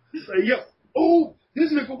 He's like, yo, oh,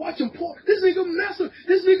 this nigga watching porn. This nigga messing.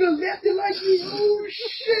 This nigga left it like me. Oh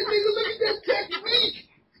shit, nigga, look at that technique.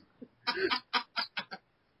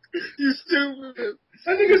 You stupid.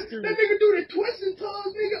 That nigga do that twisting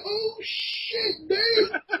tongue, nigga. Oh shit, damn.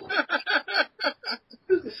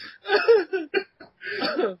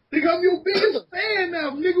 Nigga, I'm your biggest fan now,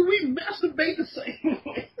 nigga. We masturbate the same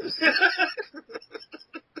way.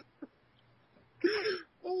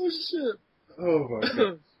 Oh shit. Oh my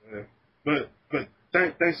god. But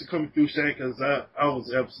thanks for coming through, Shane, because I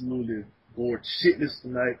was absolutely bored shitless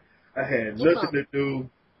tonight. I had nothing to do.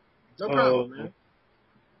 No problem, man.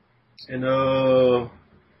 And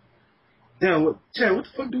Damn, Chad, what the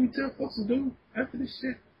fuck do we tell folks to do after this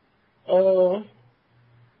shit? I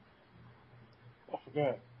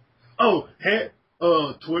forgot.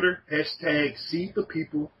 Oh, Twitter, hashtag Seed the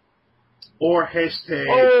People, or hashtag...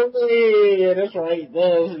 Oh, yeah, that's right.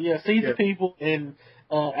 See Yeah. the people and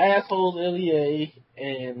assholes LEA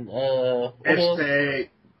and what else? hashtag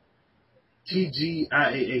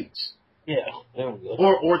TGIAH. Yeah, there we go.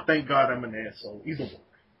 Or thank God I'm an asshole. Either one.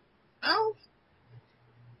 Oh.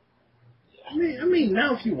 I mean,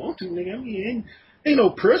 now if you want to, nigga. I mean, ain't no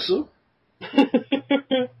pressure.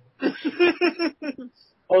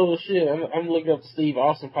 Oh shit! I'm looking up the Steve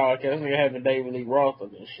Austin podcast. I'm having David Lee Roth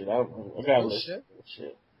on this shit. I gotta listen to this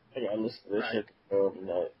shit. I gotta listen to this shit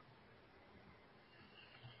tonight.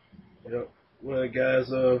 Yep. Well, guys,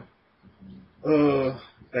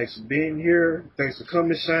 thanks for being here. Thanks for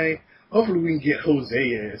coming, Shane. Hopefully we can get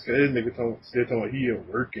Jose ass, cause this nigga still talking about he at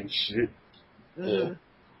work and shit. Mm-hmm.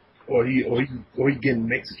 Or he getting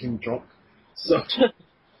Mexican drunk. So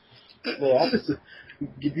Yeah,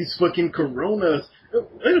 get these fucking coronas.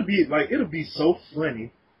 It'll be so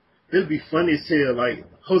funny. It'll be funny as hell. Like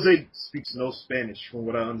Jose speaks no Spanish from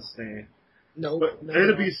what I understand. No, But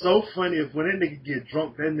it'll be so funny if when that nigga get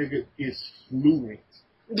drunk, that nigga is fluent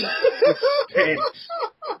in Spanish.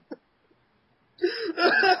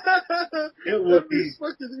 It would be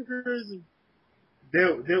fucking crazy.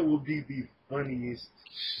 that would be the funniest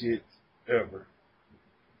shit ever.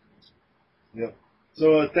 Yep.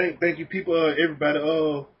 So thank you people, everybody.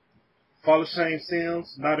 Follow Shane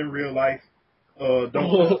Sims, not in real life. Don't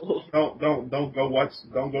go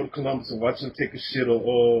to Columbus and watch him take a shit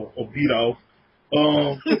or beat off.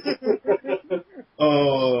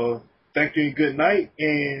 Thank you and good night,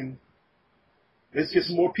 and let's get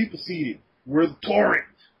some more people seated. We're the torrent.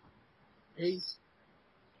 Peace.